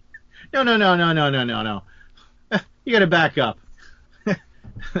 No. You got to back up.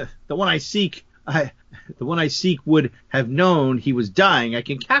 The one I seek would have known he was dying. I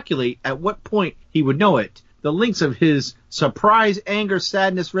can calculate at what point he would know it. The links of his surprise, anger,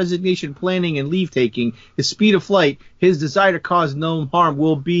 sadness, resignation, planning, and leave-taking, his speed of flight, his desire to cause no harm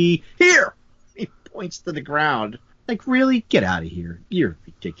will be here. He points to the ground. Like, really? Get out of here. You're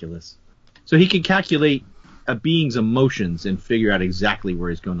ridiculous. So he can calculate a being's emotions and figure out exactly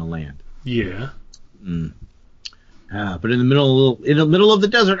where he's going to land. Yeah. But in the middle of the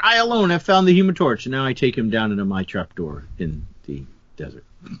desert, I alone have found the Human Torch, and now I take him down into my trapdoor in the desert.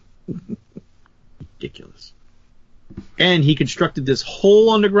 Ridiculous. And he constructed this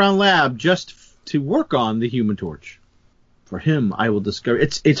whole underground lab just to work on the Human Torch. For him, I will discover...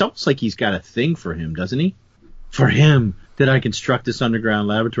 It's almost like he's got a thing for him, doesn't he? For him did I construct this underground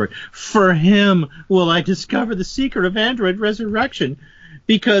laboratory. For him will I discover the secret of android resurrection.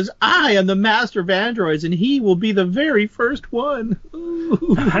 Because I am the master of androids, and he will be the very first one.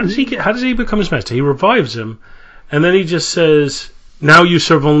 How does he become his master? He revives him, and then he just says, "Now you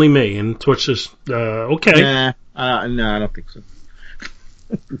serve only me." And Torch says, "Okay." No, I don't think so.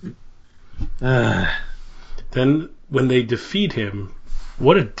 Then when they defeat him,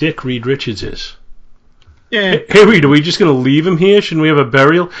 what a dick Reed Richards is. Yeah. Hey, Reed, are we just going to leave him here? Shouldn't we have a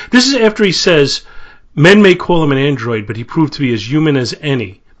burial? This is after he says, "Men may call him an android, but he proved to be as human as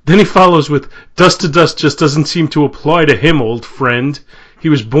any." Then he follows with, "Dust to dust just doesn't seem to apply to him, old friend. He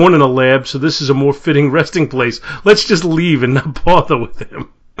was born in a lab, so this is a more fitting resting place. Let's just leave and not bother with him."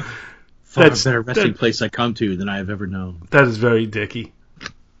 Far better resting place I come to than I have ever known. That is very dicky.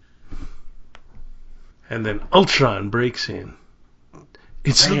 And then Ultron breaks in.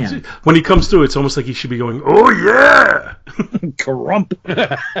 When he comes through, it's almost like he should be going, "Oh yeah!" Crump.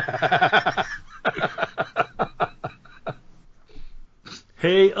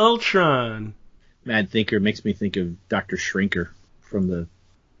 Hey, Ultron. Mad Thinker makes me think of Dr. Shrinker from the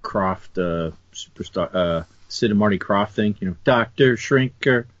Croft superstar Sid and Marty Croft thing. You know, Dr.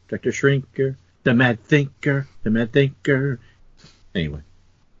 Shrinker, the Mad Thinker, the Mad Thinker. Anyway,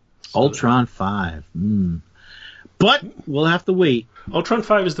 Ultron 5. But we'll have to wait. Ultron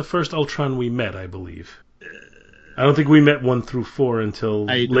 5 is the first Ultron we met, I believe. I don't think we met 1 through 4 until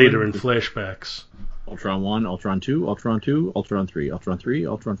later in flashbacks. Ultron 1, Ultron 2, Ultron 2, Ultron 3, Ultron 3,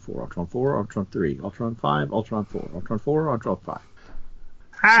 Ultron 4, Ultron 4, Ultron 3, Ultron 5, Ultron 4, Ultron 4, Ultron 5.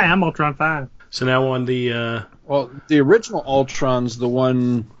 Hi, I'm Ultron 5. So now on the... Well, the original Ultron's the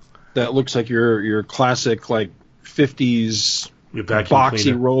one that looks like your classic, like, 50s... boxy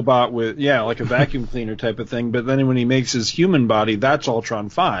cleaner robot with, like a vacuum cleaner type of thing. But then when he makes his human body, that's Ultron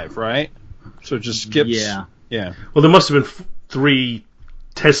 5, right? So it just skips. Yeah. Well, there must have been 3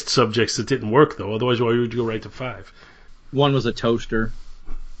 test subjects that didn't work, though. Otherwise, why would you go right to 5? One was a toaster.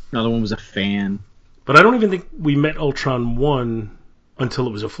 Another one was a fan. But I don't even think we met Ultron 1 until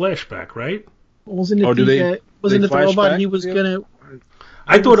it was a flashback, right? Wasn't it the robot he was going to...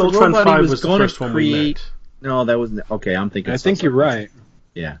 I thought Ultron 5 was the first one we met. No, that wasn't... Okay, I'm thinking... I think you're right.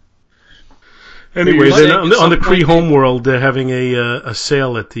 Yeah. Anyway, then on the Kree homeworld, they're having a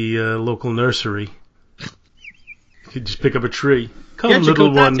sale at the local nursery. You could just pick up a tree. Come,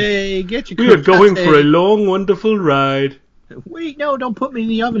 little one. We are going for a long, wonderful ride. Wait, no, don't put me in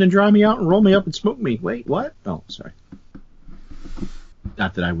the oven and dry me out and roll me up and smoke me. Wait, what? Oh, sorry.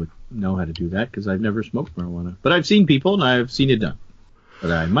 Not that I would know how to do that, because I've never smoked marijuana. But I've seen people, and I've seen it done.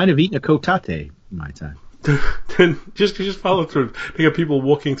 But I might have eaten a kotate in my time. Then just follow through. They got people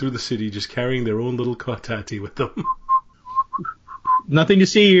walking through the city just carrying their own little kotate with them. Nothing to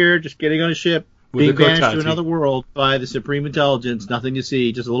see here, just getting on a ship, with being banished to another world by the Supreme Intelligence. Nothing to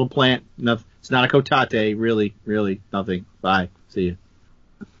see, just a little plant. It's not a kotate, really, nothing. Bye. See you.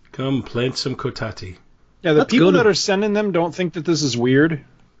 Come, plant some kotate. Yeah, the people that are sending them don't think that this is weird.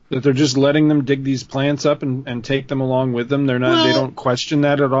 That they're just letting them dig these plants up and take them along with them. They don't question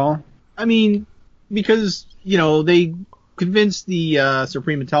that at all. I mean, because, they convinced the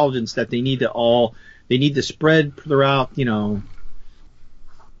Supreme Intelligence that they need to spread throughout,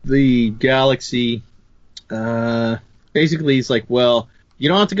 the galaxy. Basically, he's like, well, you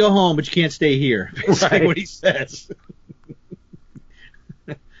don't have to go home, but you can't stay here. Basically what he says.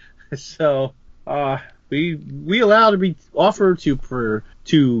 So, we allow to be offered we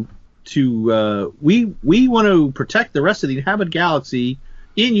want to protect the rest of the inhabited galaxy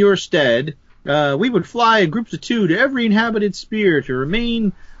in your stead. We would fly in groups of 2 to every inhabited sphere to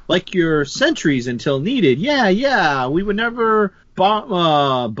remain like your sentries until needed. Yeah, we would never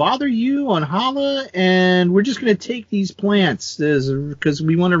bother you on Hala, and we're just going to take these plants because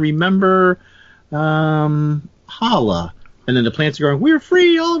we want to remember Hala. And then the plants are going, we're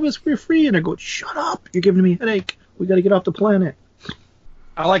free, all of us, we're free. And I go, shut up, you're giving me a headache. We got to get off the planet.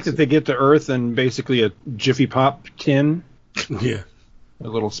 I like that they get to Earth in basically a Jiffy Pop tin. Yeah. A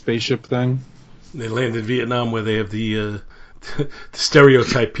little spaceship thing. They land in Vietnam where they have the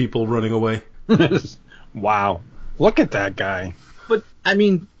stereotype people running away. Wow. Look at that guy. But, I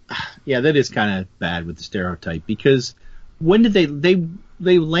mean, yeah, that is kind of bad with the stereotype, because when did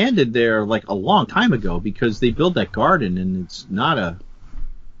they landed there like a long time ago, because they built that garden, and it's not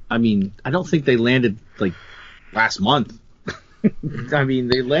I don't think they landed like last month. I mean,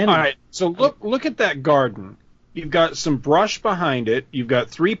 they landed. All right, so look at that garden. you've got some brush behind it, you've got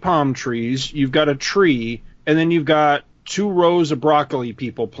 3 palm trees, you've got a tree, and then you've got 2 rows of broccoli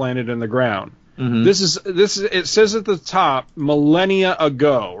people planted in the ground. Mm-hmm. This is it says at the top millennia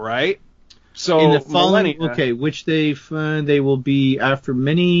ago, right? So in the following, millennia, which they will be after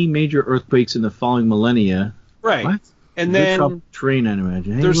many major earthquakes in the following millennia. right? What? And Good then trouble terrain, I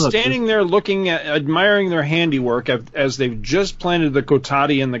imagine. Hey, they're look, standing there looking at, admiring their handiwork as they've just planted the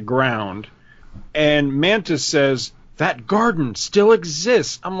Kotati in the ground. And Mantis says, that garden still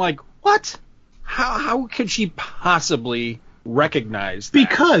exists. I'm like, what? How could she possibly recognize that?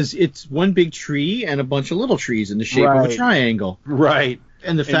 Because it's one big tree and a bunch of little trees in the shape of a Right. triangle. Right.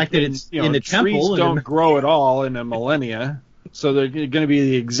 And the fact that it's in the trees temple. don't grow at all in a millennia. So they're going to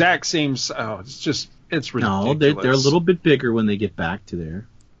be the exact same. It's ridiculous. No, they're a little bit bigger when they get back to there.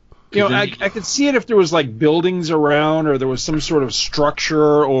 I could see it if there was like buildings around, or there was some sort of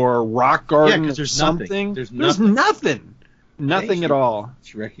structure or rock garden. Yeah, 'cause there's something. nothing. There's nothing at all.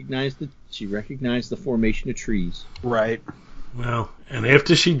 She recognized the formation of trees. Right. Well, and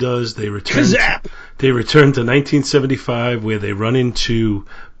after she does, they return. Kazap! They return to 1975, where they run into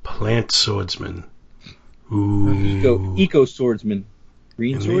Plant Swordsman. Ooh. Eco swordsman.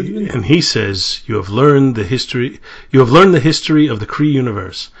 Green swordsman? And he says, "You have learned the history. You have learned the history of the Kree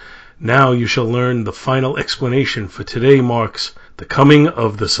universe. Now you shall learn the final explanation. For today marks the coming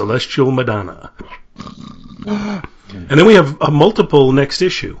of the Celestial Madonna." And then we have a multiple next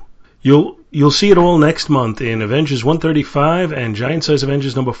issue. You'll see it all next month in Avengers 135 and Giant Size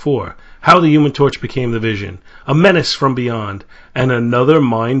Avengers number 4. How the Human Torch became the Vision, a menace from beyond, and another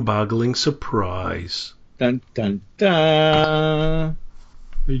mind-boggling surprise. Dun dun dun.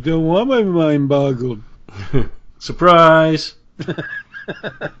 You don't want my mind boggled. Surprise.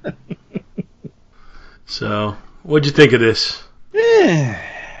 So, what'd you think of this? I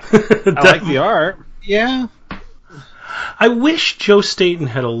like the art. Yeah. I wish Joe Staton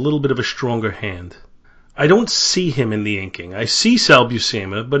had a little bit of a stronger hand. I don't see him in the inking. I see Sal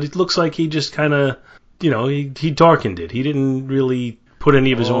Buscema, but it looks like he just kind of, he darkened it. He didn't really put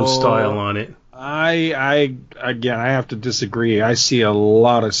any of his own style on it. I have to disagree. I see a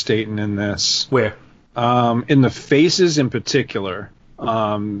lot of Staton in this. Where? In the faces in particular.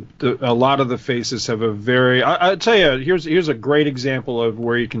 A lot of the faces have a very... I'll tell you, here's a great example of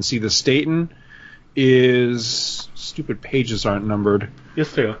where you can see the Staton is... Stupid pages aren't numbered. Yes,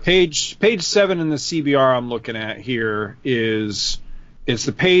 fair. Page 7 in the CBR I'm looking at here is... It's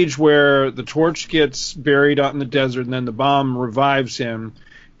the page where the Torch gets buried out in the desert and then the bomb revives him.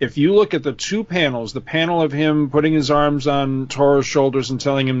 If you look at the 2 panels, the panel of him putting his arms on Toro's shoulders and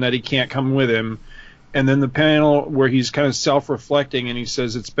telling him that he can't come with him, and then the panel where he's kind of self-reflecting and he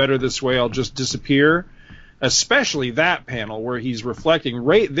says, it's better this way, I'll just disappear, especially that panel where he's reflecting,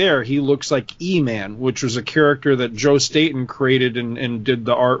 right there he looks like E-Man, which was a character that Joe Staton created and did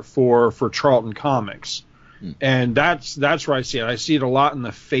the art for Charlton Comics. And that's where I see it. I see it a lot in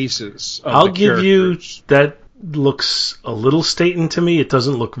the faces of I'll the give you characters. that looks a little Staton to me. It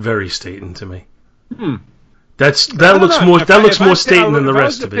doesn't look very Staton to me. That looks more Staton than the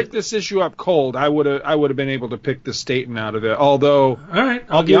rest of If I was to pick it. this issue up cold, I would have been able to pick the Staton out of it. Although, All right,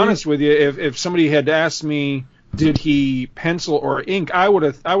 I'll be honest with you, if somebody had asked me, did he pencil or ink, I would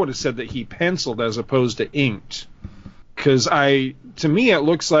have said that he penciled as opposed to inked. Because to me it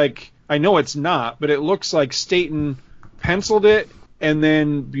looks like, I know it's not, but it looks like Staton penciled it and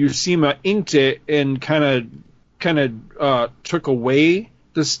then Buscema inked it and kind of took away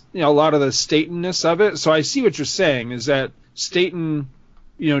this, a lot of the Statonness of it. So I see what you're saying, is that Staton,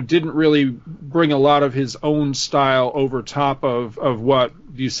 didn't really bring a lot of his own style over top of what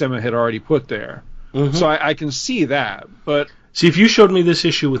Buscema had already put there. Mm-hmm. So I can see that, but See, if you showed me this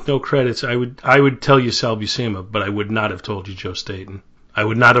issue with no credits, I would tell you Sal Buscema, but I would not have told you Joe Staton. I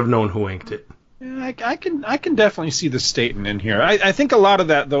would not have known who inked it. yeah, I can definitely see the Staton in here. I think a lot of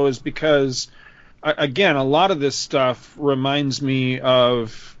that though is because, again, a lot of this stuff reminds me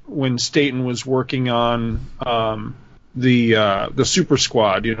of when Staton was working on the Super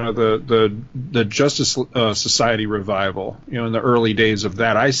Squad, the Justice Society revival, in the early days of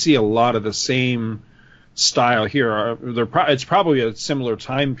that. I see a lot of the same style here. It's probably a similar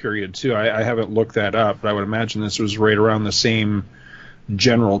time period too. I haven't looked that up, but I would imagine this was right around the same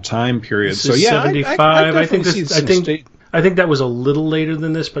general time period. This So is yeah, 75. I think that was a little later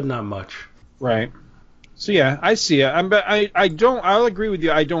than this, but not much. Right. So yeah, I see it. I'll agree with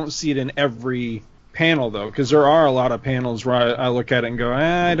you. I don't see it in every panel though, because there are a lot of panels where I look at it and go,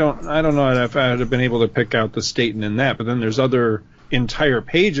 I don't know if I would have been able to pick out the Staton in that. But then there's other entire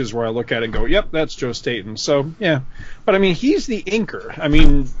pages where I look at it and go, yep, that's Joe Staton. So yeah, but I mean, he's the inker. I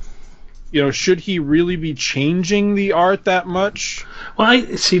mean, should he really be changing the art that much? Well,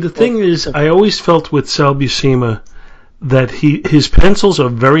 the thing is, I always felt with Sal Buscema that his pencils are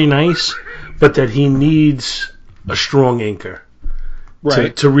very nice, but that he needs a strong inker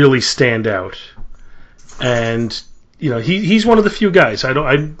to really stand out. And he's one of the few guys.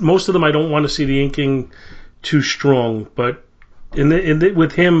 Most of them I don't want to see the inking too strong, but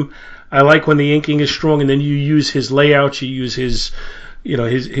with him, I like when the inking is strong, and then you use his layouts, you use his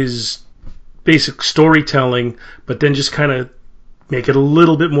basic storytelling, but then just kind of make it a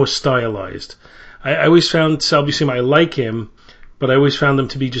little bit more stylized. I always found Sal Buscema, I like him, but I always found him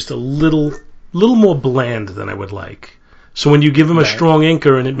to be just a little more bland than I would like. So when you give him a strong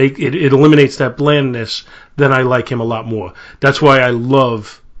inker and it eliminates that blandness, then I like him a lot more. That's why I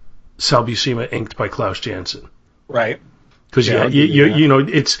love Sal Buscema inked by Klaus Janson. Right. Because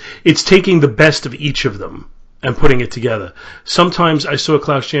it's taking the best of each of them and putting it together. Sometimes I saw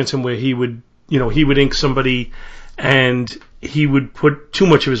Klaus Janson where he would ink somebody and he would put too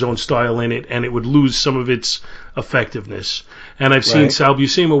much of his own style in it, and it would lose some of its effectiveness. And I've seen Sal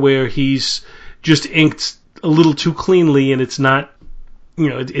Buscema where he's just inked a little too cleanly, and it's not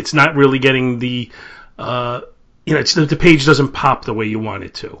really getting the the page doesn't pop the way you want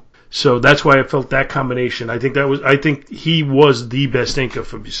it to. So that's why I felt that combination. I think he was the best inker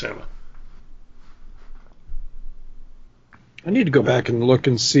for Buscema. I need to go back and look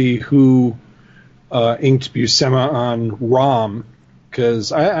and see who inked Buscema on ROM,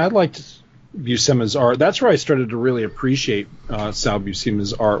 because I liked Buscema's art. That's where I started to really appreciate Sal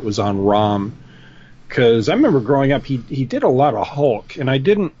Buscema's art, was on ROM, because I remember growing up, he did a lot of Hulk, and I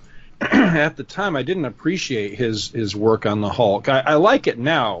didn't at the time I didn't appreciate his work on the Hulk. I like it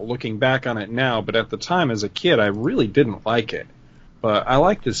now, looking back on it now, but at the time as a kid I really didn't like it. But I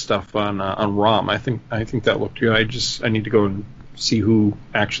like this stuff on ROM. I think that looked good. I need to go and see who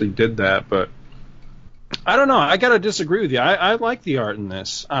actually did that, but I don't know. I gotta disagree with you. I like the art in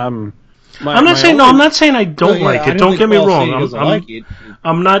this. I'm not saying I don't like it. Don't get me wrong.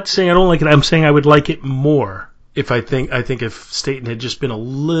 I'm not saying I don't like it. I'm saying I would like it more if I think if Staten had just been a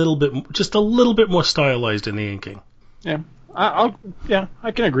little bit more stylized in the inking. Yeah, I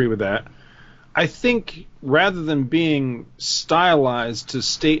can agree with that. I think rather than being stylized to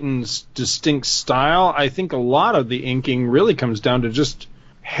Staten's distinct style, I think a lot of the inking really comes down to just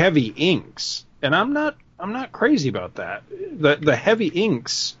heavy inks. And I'm not crazy about that. The heavy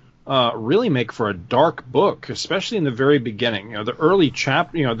inks really make for a dark book, especially in the very beginning. The early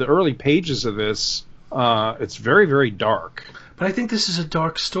pages of this, it's very, very dark. But I think this is a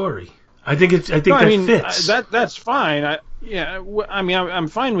dark story. I think that fits. That's fine. I'm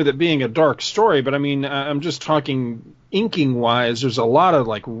fine with it being a dark story, but I'm just talking inking wise. There's a lot of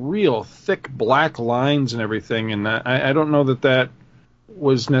like real thick black lines and everything, and I don't know that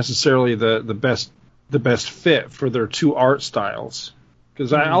was necessarily the best fit for their two art styles.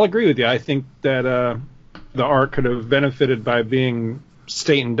 Because I'll agree with you. I think that the art could have benefited by being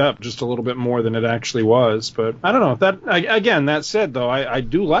statened up just a little bit more than it actually was. But I don't know. That said, though, I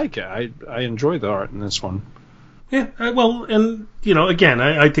do like it. I enjoy the art in this one. Yeah, well, and again,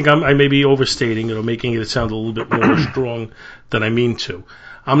 I think I may be overstating, making it sound a little bit more strong than I mean to.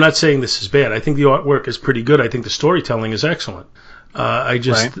 I'm not saying this is bad. I think the artwork is pretty good. I think the storytelling is excellent. I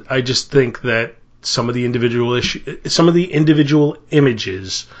just think that some of the individual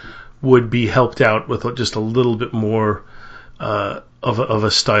images would be helped out with just a little bit more of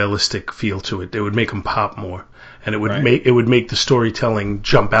a stylistic feel to it. It would make them pop more, and it would make the storytelling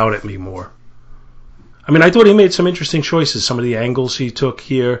jump out at me more. I thought he made some interesting choices. Some of the angles he took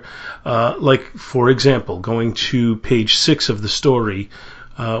here, like for example, going to page 6 of the story,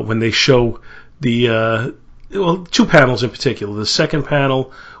 when they show the two panels in particular. The second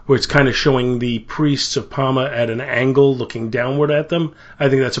panel, where it's kind of showing the priests of Parma at an angle looking downward at them, I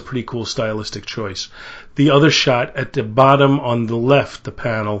think that's a pretty cool stylistic choice. The other shot at the bottom on the left, the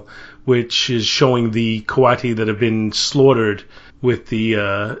panel, which is showing the Coati that have been slaughtered with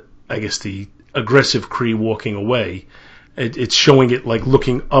the aggressive Kree walking away. It's showing it like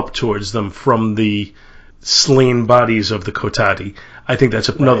looking up towards them from the slain bodies of the Kotati. I think that's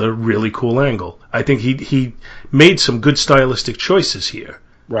another really cool angle. I think he made some good stylistic choices here.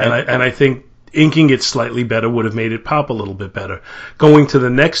 Right. And I think inking it slightly better would have made it pop a little bit better. Going to the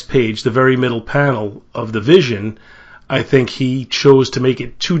next page, the very middle panel of the Vision, I think he chose to make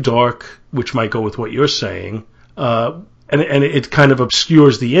it too dark, which might go with what you're saying, and it kind of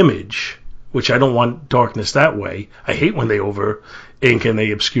obscures the image, which I don't want darkness that way. I hate when they over ink and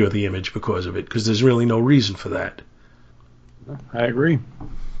they obscure the image because of it, because there's really no reason for that. I agree.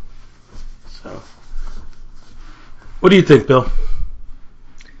 So, what do you think, Bill?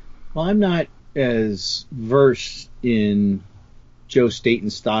 Well, I'm not as versed in Joe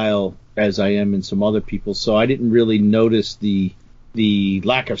Staton's style as I am in some other people, so I didn't really notice the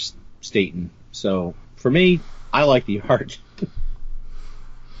lack of Staton. So for me, I like the art.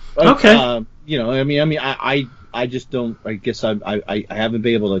 Okay. I just don't. I guess I haven't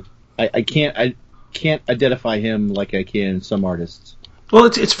been able to. I can't identify him like I can some artists. Well,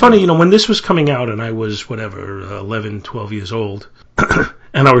 it's funny, when this was coming out and I was, 11, 12 years old,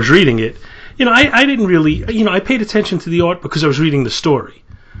 and I was reading it, I didn't really, I paid attention to the art because I was reading the story.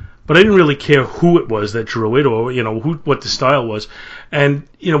 But I didn't really care who it was that drew it or, what the style was. And,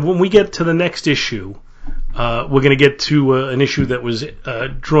 when we get to the next issue, we're going to get to an issue that was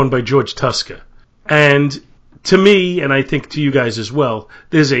drawn by George Tuska. And to me, and I think to you guys as well,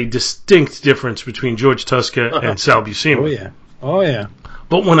 there's a distinct difference between George Tuska and Sal Buscema. Oh, yeah.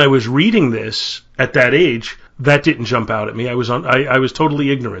 But when I was reading this at that age, that didn't jump out at me. I was totally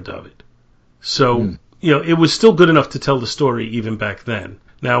ignorant of it. So, it was still good enough to tell the story even back then.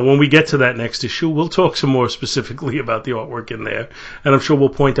 Now, when we get to that next issue, we'll talk some more specifically about the artwork in there, and I'm sure we'll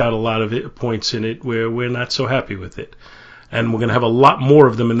point out a lot of points in it where we're not so happy with it. And we're going to have a lot more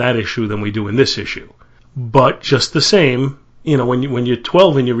of them in that issue than we do in this issue. But just the same, when you're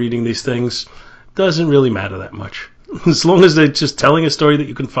 12 and you're reading these things, doesn't really matter that much. As long as they're just telling a story that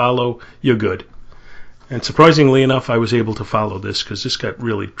you can follow, you're good. And surprisingly enough, I was able to follow this because this got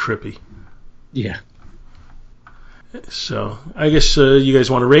really trippy. Yeah. So, I guess you guys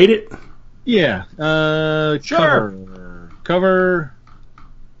want to rate it? Yeah. Sure. Cover.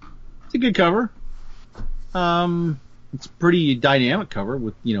 It's a good cover. It's a pretty dynamic cover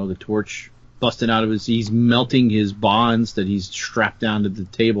with, the torch busting out of he's melting his bonds that he's strapped down to the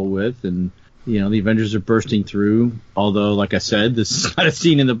table with, and, the Avengers are bursting through. Although, like I said, this is not a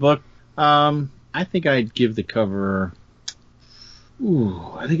scene in the book. I think I'd give the cover...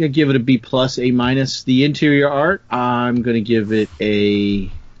 I think I'd give it a B+, A-. The interior art, I'm going to give it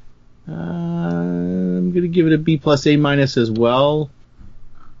a... I'm going to give it a B+, A- as well.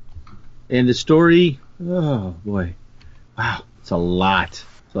 And the story... Oh, boy. Wow, it's a lot.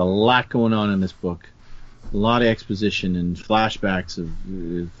 There's a lot going on in this book. A lot of exposition and flashbacks of...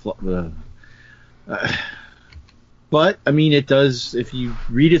 but, it does... If you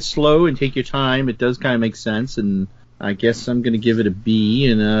read it slow and take your time, it does kind of make sense, and I guess I'm going to give it a B,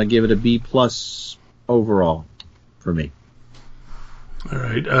 and give it a B+ overall for me. All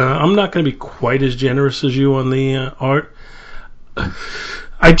right. I'm not going to be quite as generous as you on the art.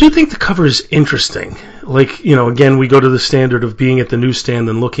 I do think the cover is interesting. Again, we go to the standard of being at the newsstand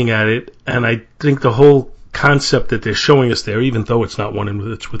and looking at it, and I think the whole concept that they're showing us there, even though it's not one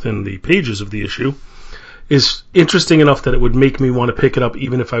that's within the pages of the issue, is interesting enough that it would make me want to pick it up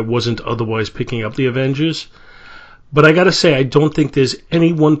even if I wasn't otherwise picking up the Avengers. But I got to say, I don't think there's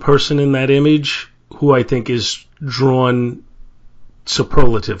any one person in that image who I think is drawn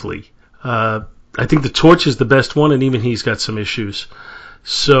superlatively. I think the Torch is the best one, and even he's got some issues.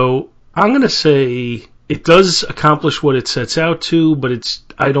 So I'm going to say it does accomplish what it sets out to, but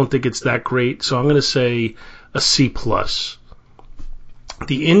I don't think it's that great. So I'm going to say a C+.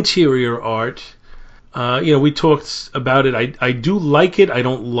 The interior art, we talked about it. I do like it. I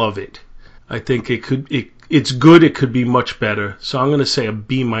don't love it. I think it's good. It could be much better. So I'm going to say a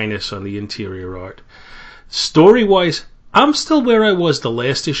B- on the interior art. Story-wise, I'm still where I was the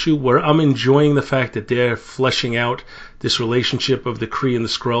last issue, where I'm enjoying the fact that they're fleshing out this relationship of the Kree and the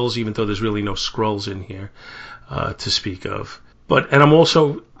Skrulls, even though there's really no Skrulls in here to speak of. And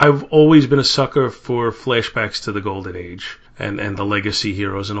I've always been a sucker for flashbacks to the Golden Age and the legacy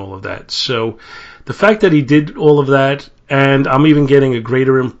heroes and all of that. So the fact that he did all of that, and I'm even getting a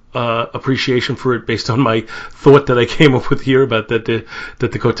greater appreciation for it based on my thought that I came up with here about that the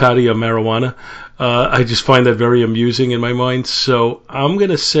Kotati are marijuana. I just find that very amusing in my mind. So I'm going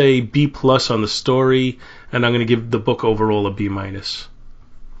to say B+ on the story, and I'm going to give the book overall a B-.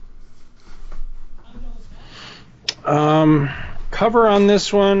 Cover on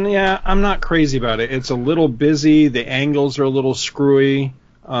this one, yeah, I'm not crazy about it. It's a little busy. The angles are a little screwy.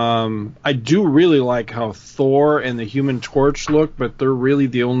 I do really like how Thor and the Human Torch look, but they're really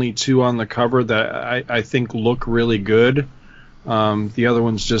the only two on the cover that I think look really good. The other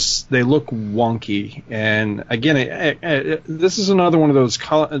ones they look wonky. And again, this is another one of those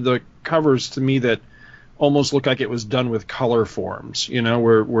the covers to me that almost look like it was done with color forms,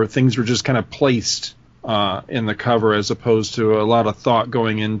 where things were just kind of placed in the cover as opposed to a lot of thought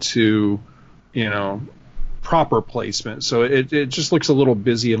going into, proper placement. So it just looks a little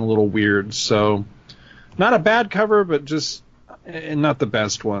busy and a little weird. So not a bad cover, but just not the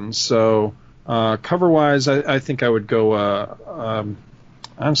best one. So cover-wise, I think I would go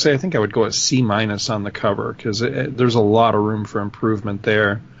honestly, I think I would go a C- on the cover because there's a lot of room for improvement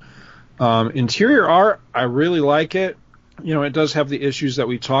there. Interior art, I really like it. It does have the issues that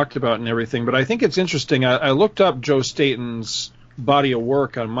we talked about and everything, but I think it's interesting. I looked up Joe Staton's body of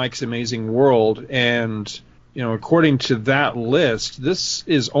work on Mike's Amazing World, and according to that list, this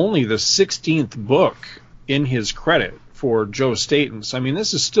is only the 16th book in his credit for Joe Staton. So, I mean,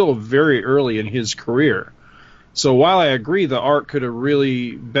 this is still very early in his career. So while I agree the art could have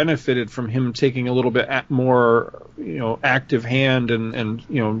really benefited from him taking a little bit more, active hand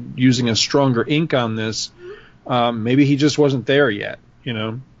and using a stronger ink on this, maybe he just wasn't there yet,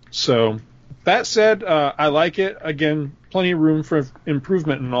 So that said, I like it. Again, plenty of room for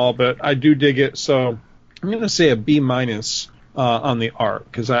improvement and all, but I do dig it. So I'm going to say a B- on the art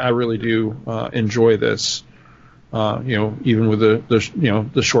because I really do enjoy this. Even with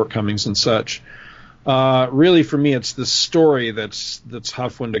the shortcomings and such. Really, for me, it's the story that's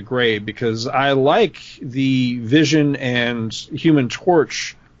Huffwind to Gray because I like the Vision and Human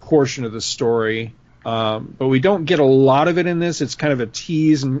Torch portion of the story, but we don't get a lot of it in this. It's kind of a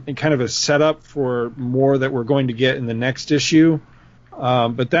tease and kind of a setup for more that we're going to get in the next issue.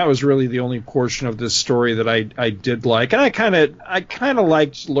 But that was really the only portion of this story that I did like, and I kind of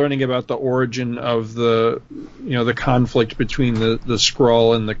liked learning about the origin of the conflict between the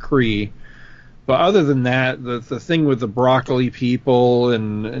Skrull and the Kree. But other than that, the thing with the broccoli people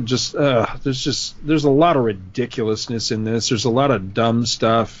and just there's a lot of ridiculousness in this. There's a lot of dumb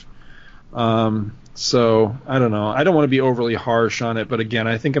stuff. So I don't know. I don't want to be overly harsh on it, but again,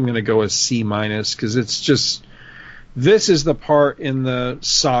 I think I'm going to go a C- because it's just. This is the part in the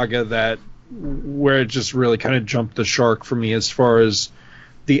saga where it just really kind of jumped the shark for me as far as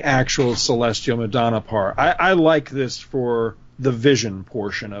the actual Celestial Madonna part. I like this for the Vision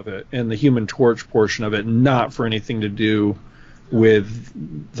portion of it and the Human Torch portion of it, not for anything to do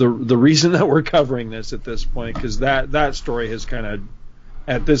with the reason that we're covering this at this point, because that story has kind of,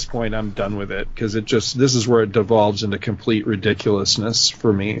 at this point, I'm done with it because this is where it devolves into complete ridiculousness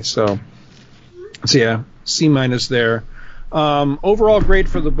for me. So yeah, C- there. Overall grade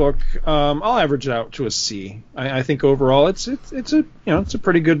for the book, I'll average it out to a C. I think overall it's a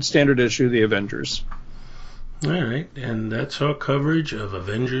pretty good standard issue of the Avengers. All right, and that's our coverage of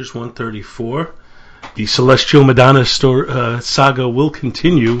Avengers 134. The Celestial Madonna saga will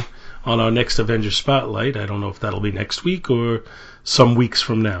continue on our next Avengers Spotlight. I don't know if that'll be next week or some weeks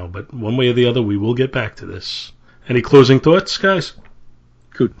from now, but one way or the other, we will get back to this. Any closing thoughts, guys?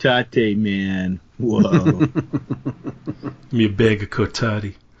 Kotate, man. Whoa. Me a bag of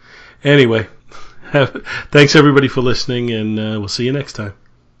Kotati. Anyway, thanks everybody for listening, and we'll see you next time.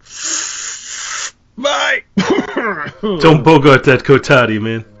 Bye! Don't bogart that Kotati,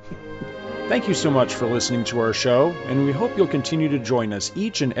 man. Thank you so much for listening to our show, and we hope you'll continue to join us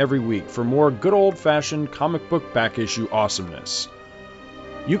each and every week for more good old-fashioned comic book back issue awesomeness.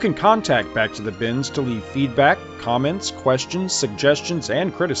 You can contact Back to the Bins to leave feedback, comments, questions, suggestions,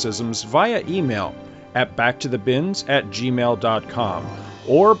 and criticisms via email at backtothebins@gmail.com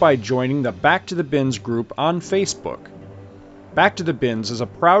or by joining the Back to the Bins group on Facebook. Back to the Bins is a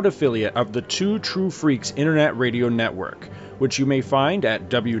proud affiliate of the Two True Freaks Internet Radio Network, which you may find at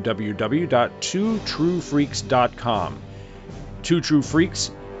www.twotruefreaks.com. Two True Freaks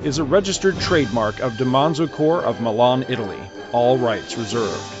is a registered trademark of DiManzo Corps of Milan, Italy. All rights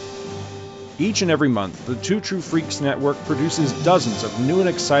reserved. Each and every month, the Two True Freaks Network produces dozens of new and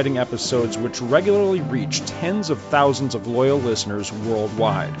exciting episodes which regularly reach tens of thousands of loyal listeners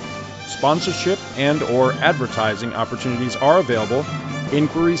worldwide. Sponsorship and or advertising opportunities are available.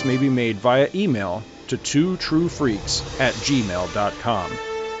 Inquiries may be made via email to twotruefreaks@gmail.com.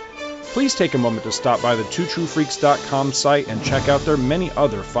 Please take a moment to stop by the twotruefreaks.com site and check out their many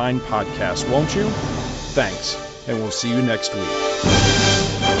other fine podcasts, won't you? Thanks, and we'll see you next week.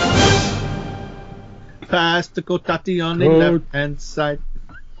 Pass the Kotati on the left-hand side.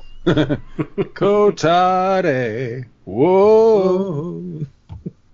 Kotare. Whoa.